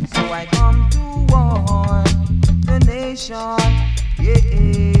 So I come to warn the nation.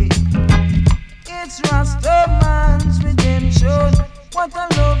 Yeah, it's Rastaman's redemption. What a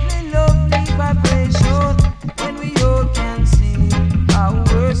lovely, lovely vibration when we all can sing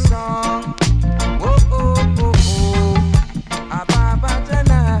our song. Oh, oh, oh, oh. Ababa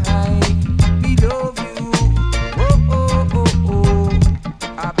tonight, we love you. Oh, oh, oh, oh.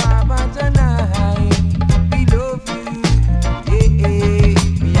 Ababa tonight, we love you. Yeah, yeah.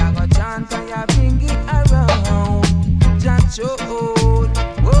 We are gonna chant and ya bring it around. Chant your own.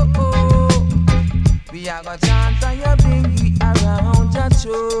 Oh, oh. We are gonna chant and ya bring it around your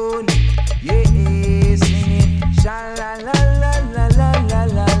throne. Yeah, sing it. Sha la la la la la la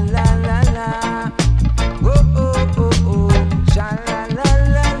la la la la. Oh, oh, oh, oh. Sha la la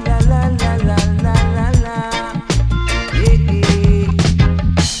la la la la la la la la. Yeah,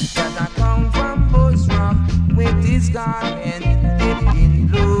 that I come from Bosram with this garment dipped in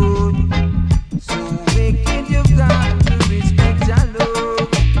blood. So wicked you've got to respect your Lord.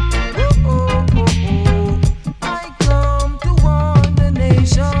 Oh, oh, oh, oh. I come to warn the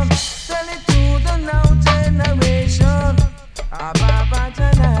nation, tell it to the now generation. Ababa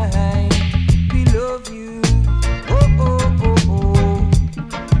tonight, we love you. Oh, oh, oh, oh.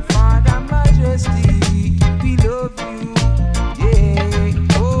 Father Majesty, we love you. Yeah,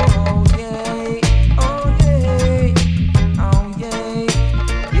 oh, yeah, oh, yeah, oh, yeah,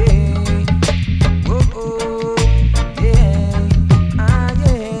 yeah. Oh, oh, yeah, ah,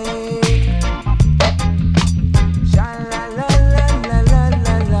 yeah. Sha la la la la la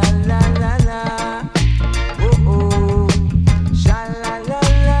la la la la la. Oh, oh. Sha la la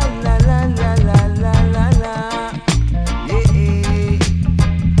la la la la la la la la. Yeah,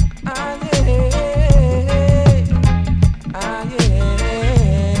 ah, yeah, ah, yeah.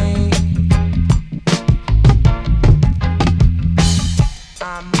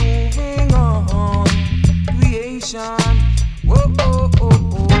 I'm moving on, creation. Whoa, oh,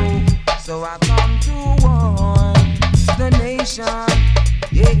 oh, oh. So I come to warn the nation.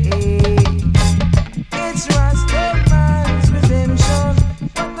 Yeah, it's Rastaman's redemption.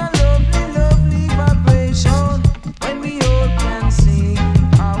 What a lovely, lovely vibration when we all can sing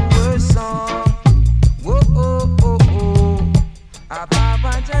our song. Whoa, oh, oh, oh.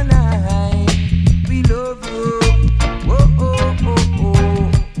 Ababa tonight, we love you. Whoa, oh, oh,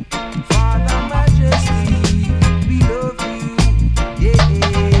 oh. Father Majesty, we love you. Yeah,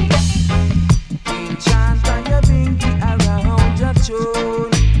 we'll chant and you bring it around your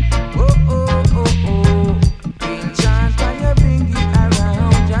throne. Oh, oh, oh, oh. We'll chant and you bring it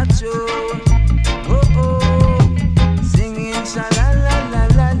around your throne. Oh, oh. Singing sha la la la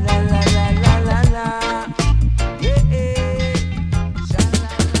la la la la la la la. Yeah, sha la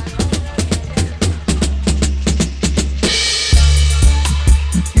la la.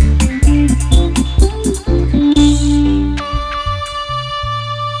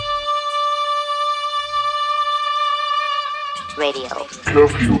 Radio.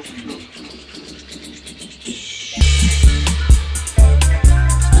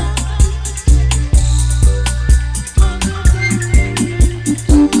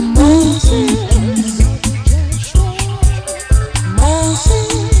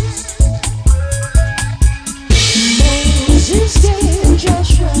 Moses gave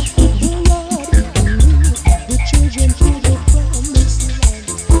Joshua the Lord the children to the promised land.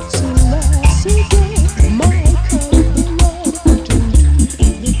 Selassie gave Michael the Lord to lead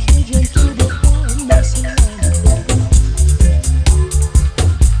the children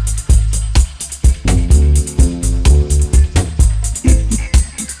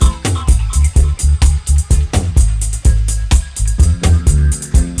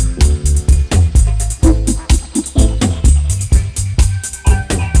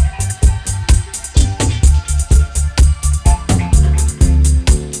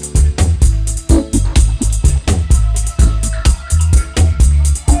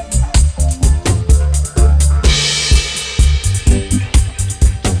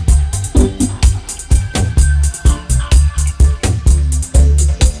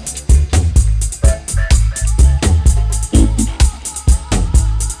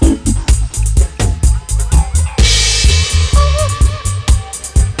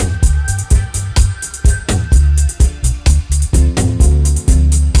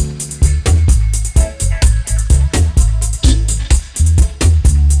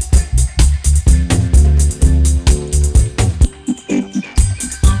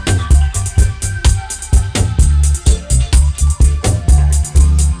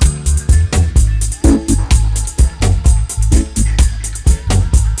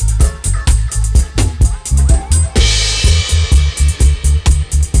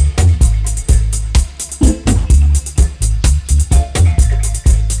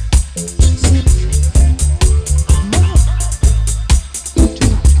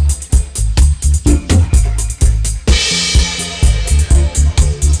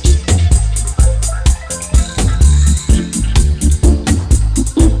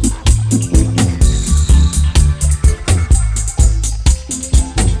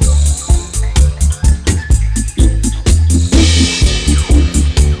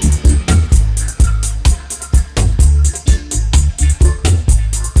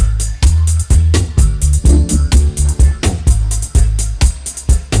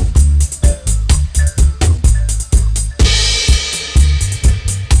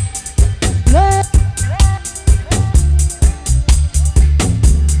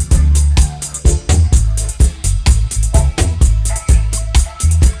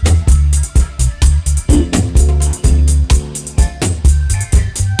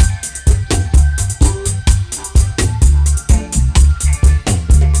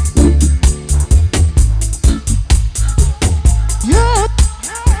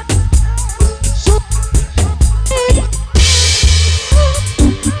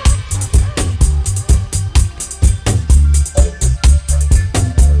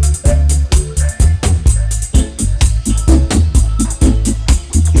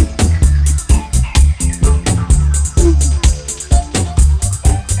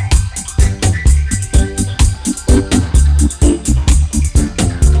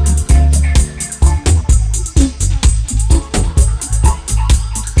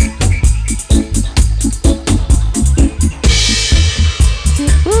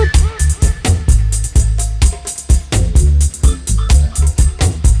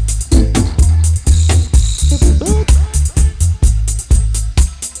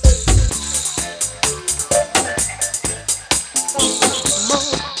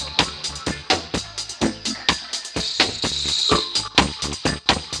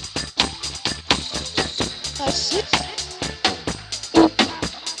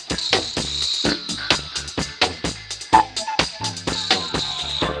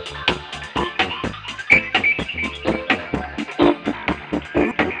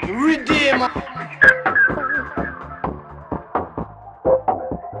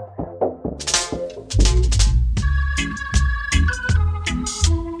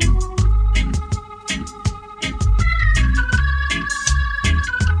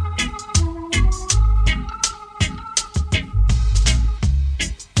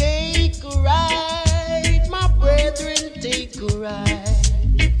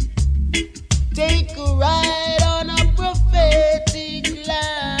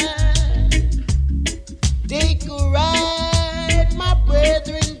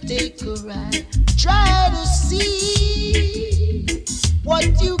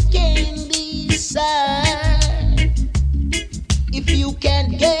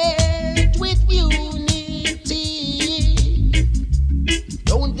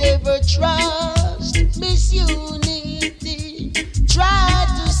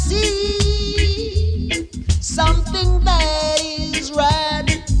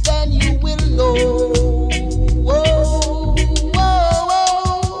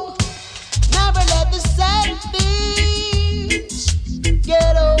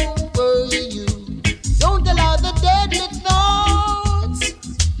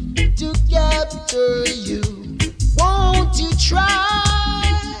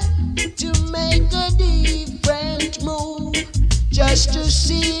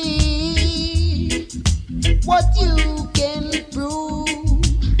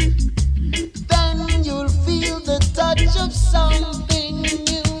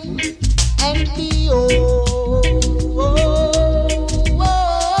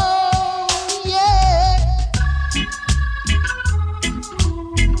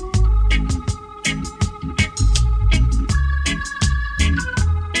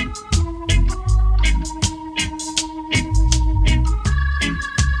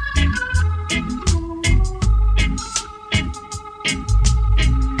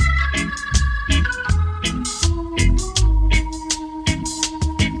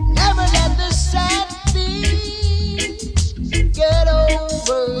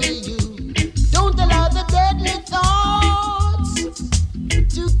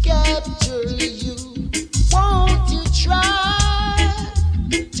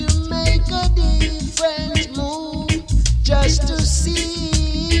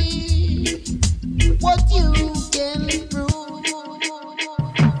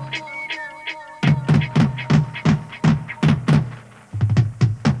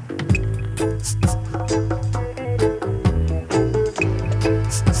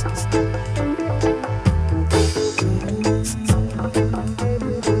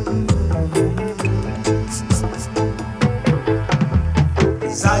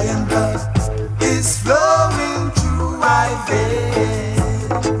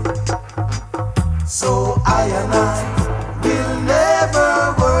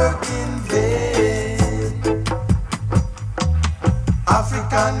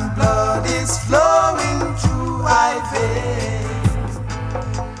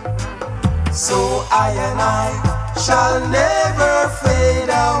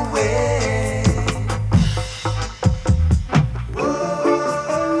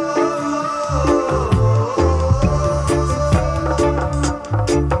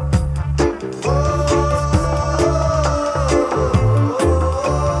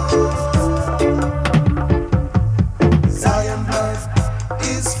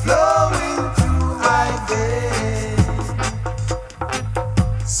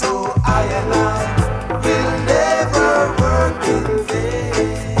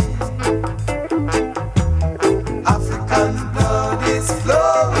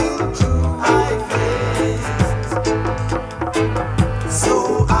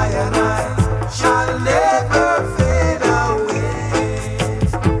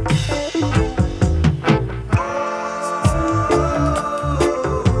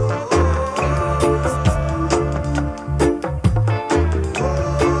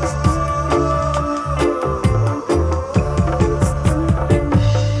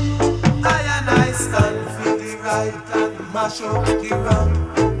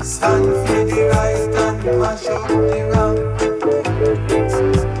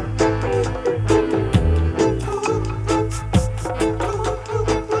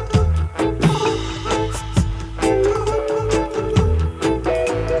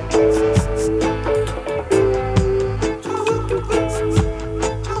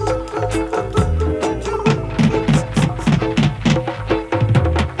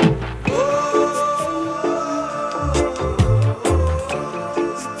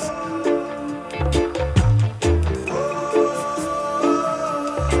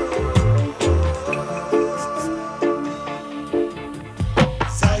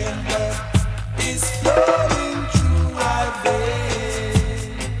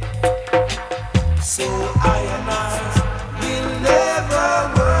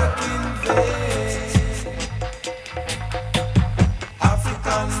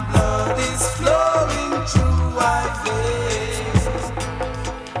and blood is flowing through my veins.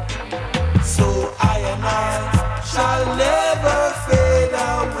 So I and I shall never fade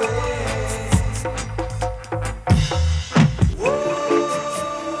away.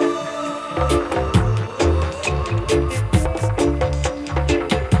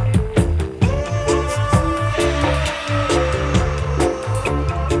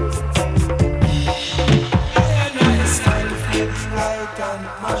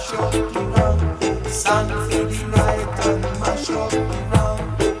 Stand for the right and mash up the wrong.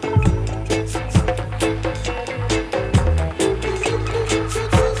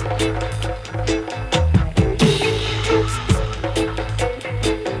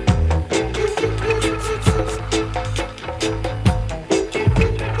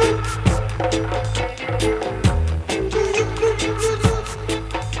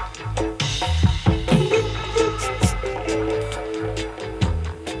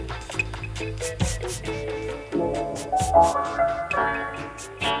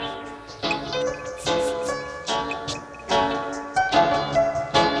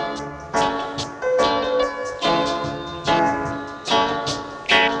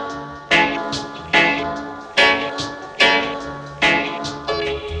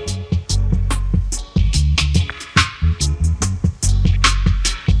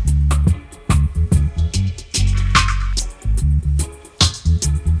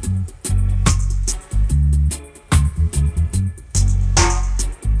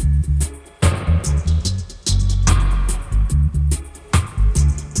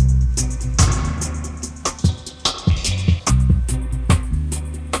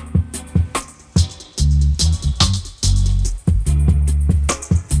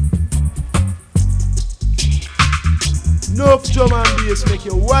 Enough drum and bass make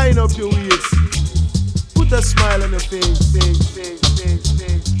you wind up your waist. Put a smile on your face.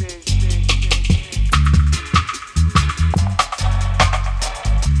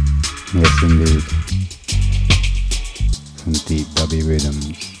 Yes, indeed. Some deep dubby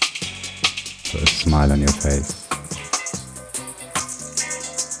rhythms. Put a smile on your face.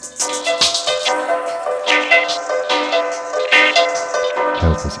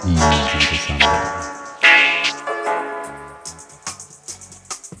 Help us ease into Sunday.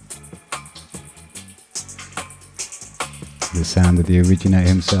 The sound of the originator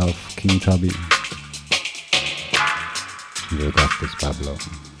himself, King Tubby. The Augustus Pablo.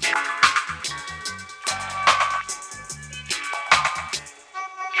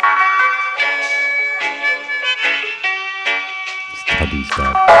 It's Tubby's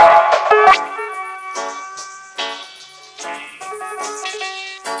dad.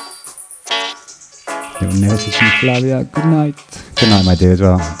 Little nurses from Flavia, good night. Good night, my dear, as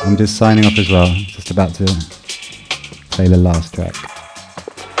well. I'm just signing off as well, just about to play the last track.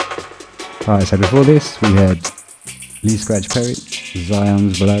 Alright, so before this we had Lee Scratch Perry,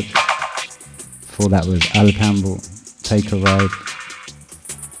 Zion's Blood. Before that was Al Campbell, Take a Ride.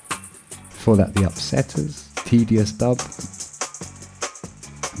 Before that the Upsetters, Tedious Dub.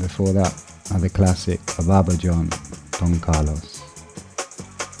 Before that the classic of Abba John, Don Carlos.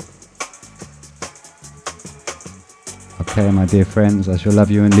 Okay, my dear friends, I shall love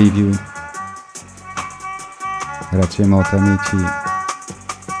you and leave you. Grazie molto amici,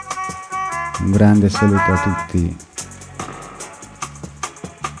 un grande saluto a tutti.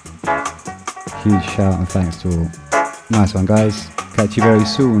 Huge shout and thanks to all. Nice one guys, catch you very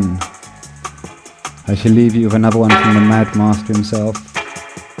soon. I shall leave you with another one from the Mad Master himself,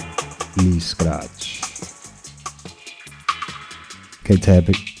 Lee Scratch. Take care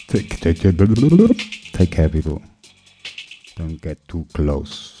people, don't get too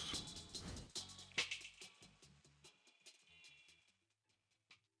close.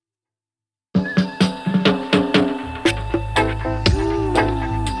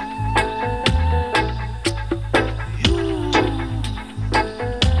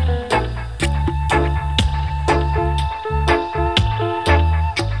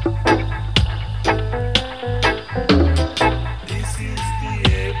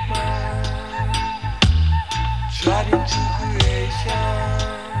 Shot into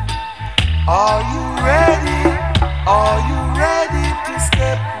creation.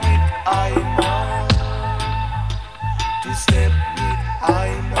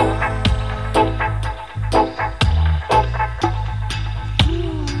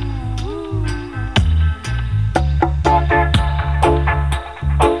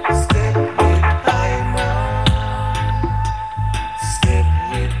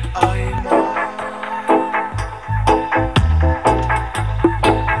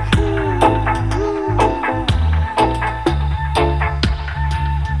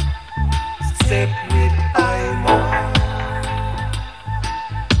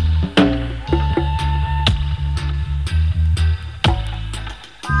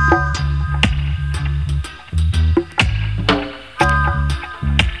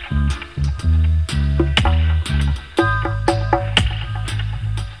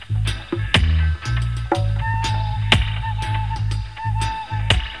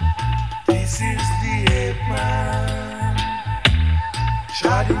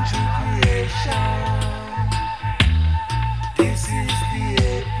 Trod into creation. This is the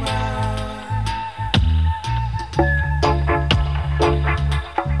ape man.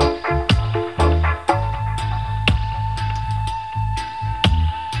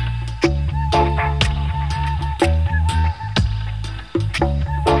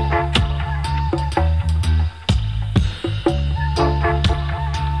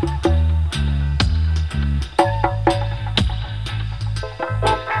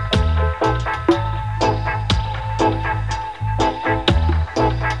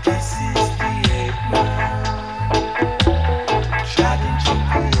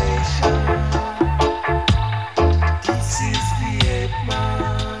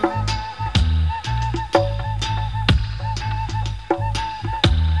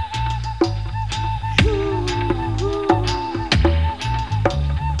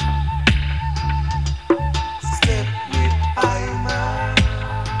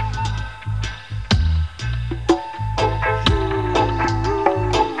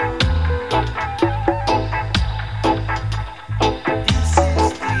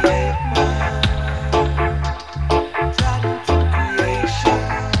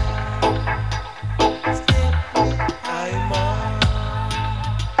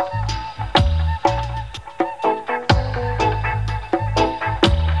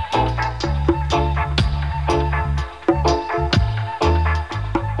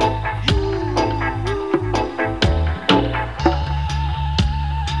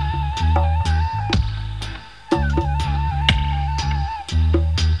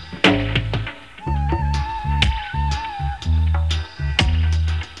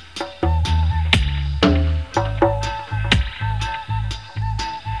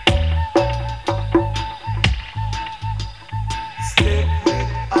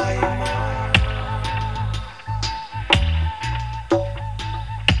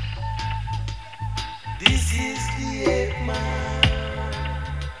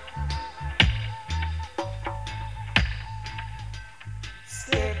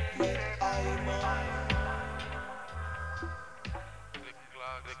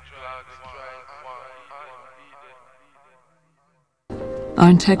 Our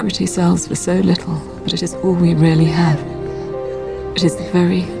integrity sells for so little, but it is all we really have. It is the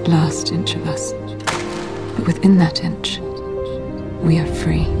very last inch of us. But within that inch, we are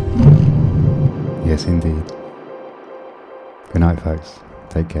free. Yes, indeed. Good night, folks.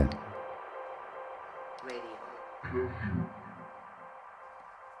 Take care.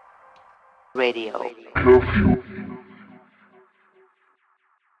 Radio. Curfew.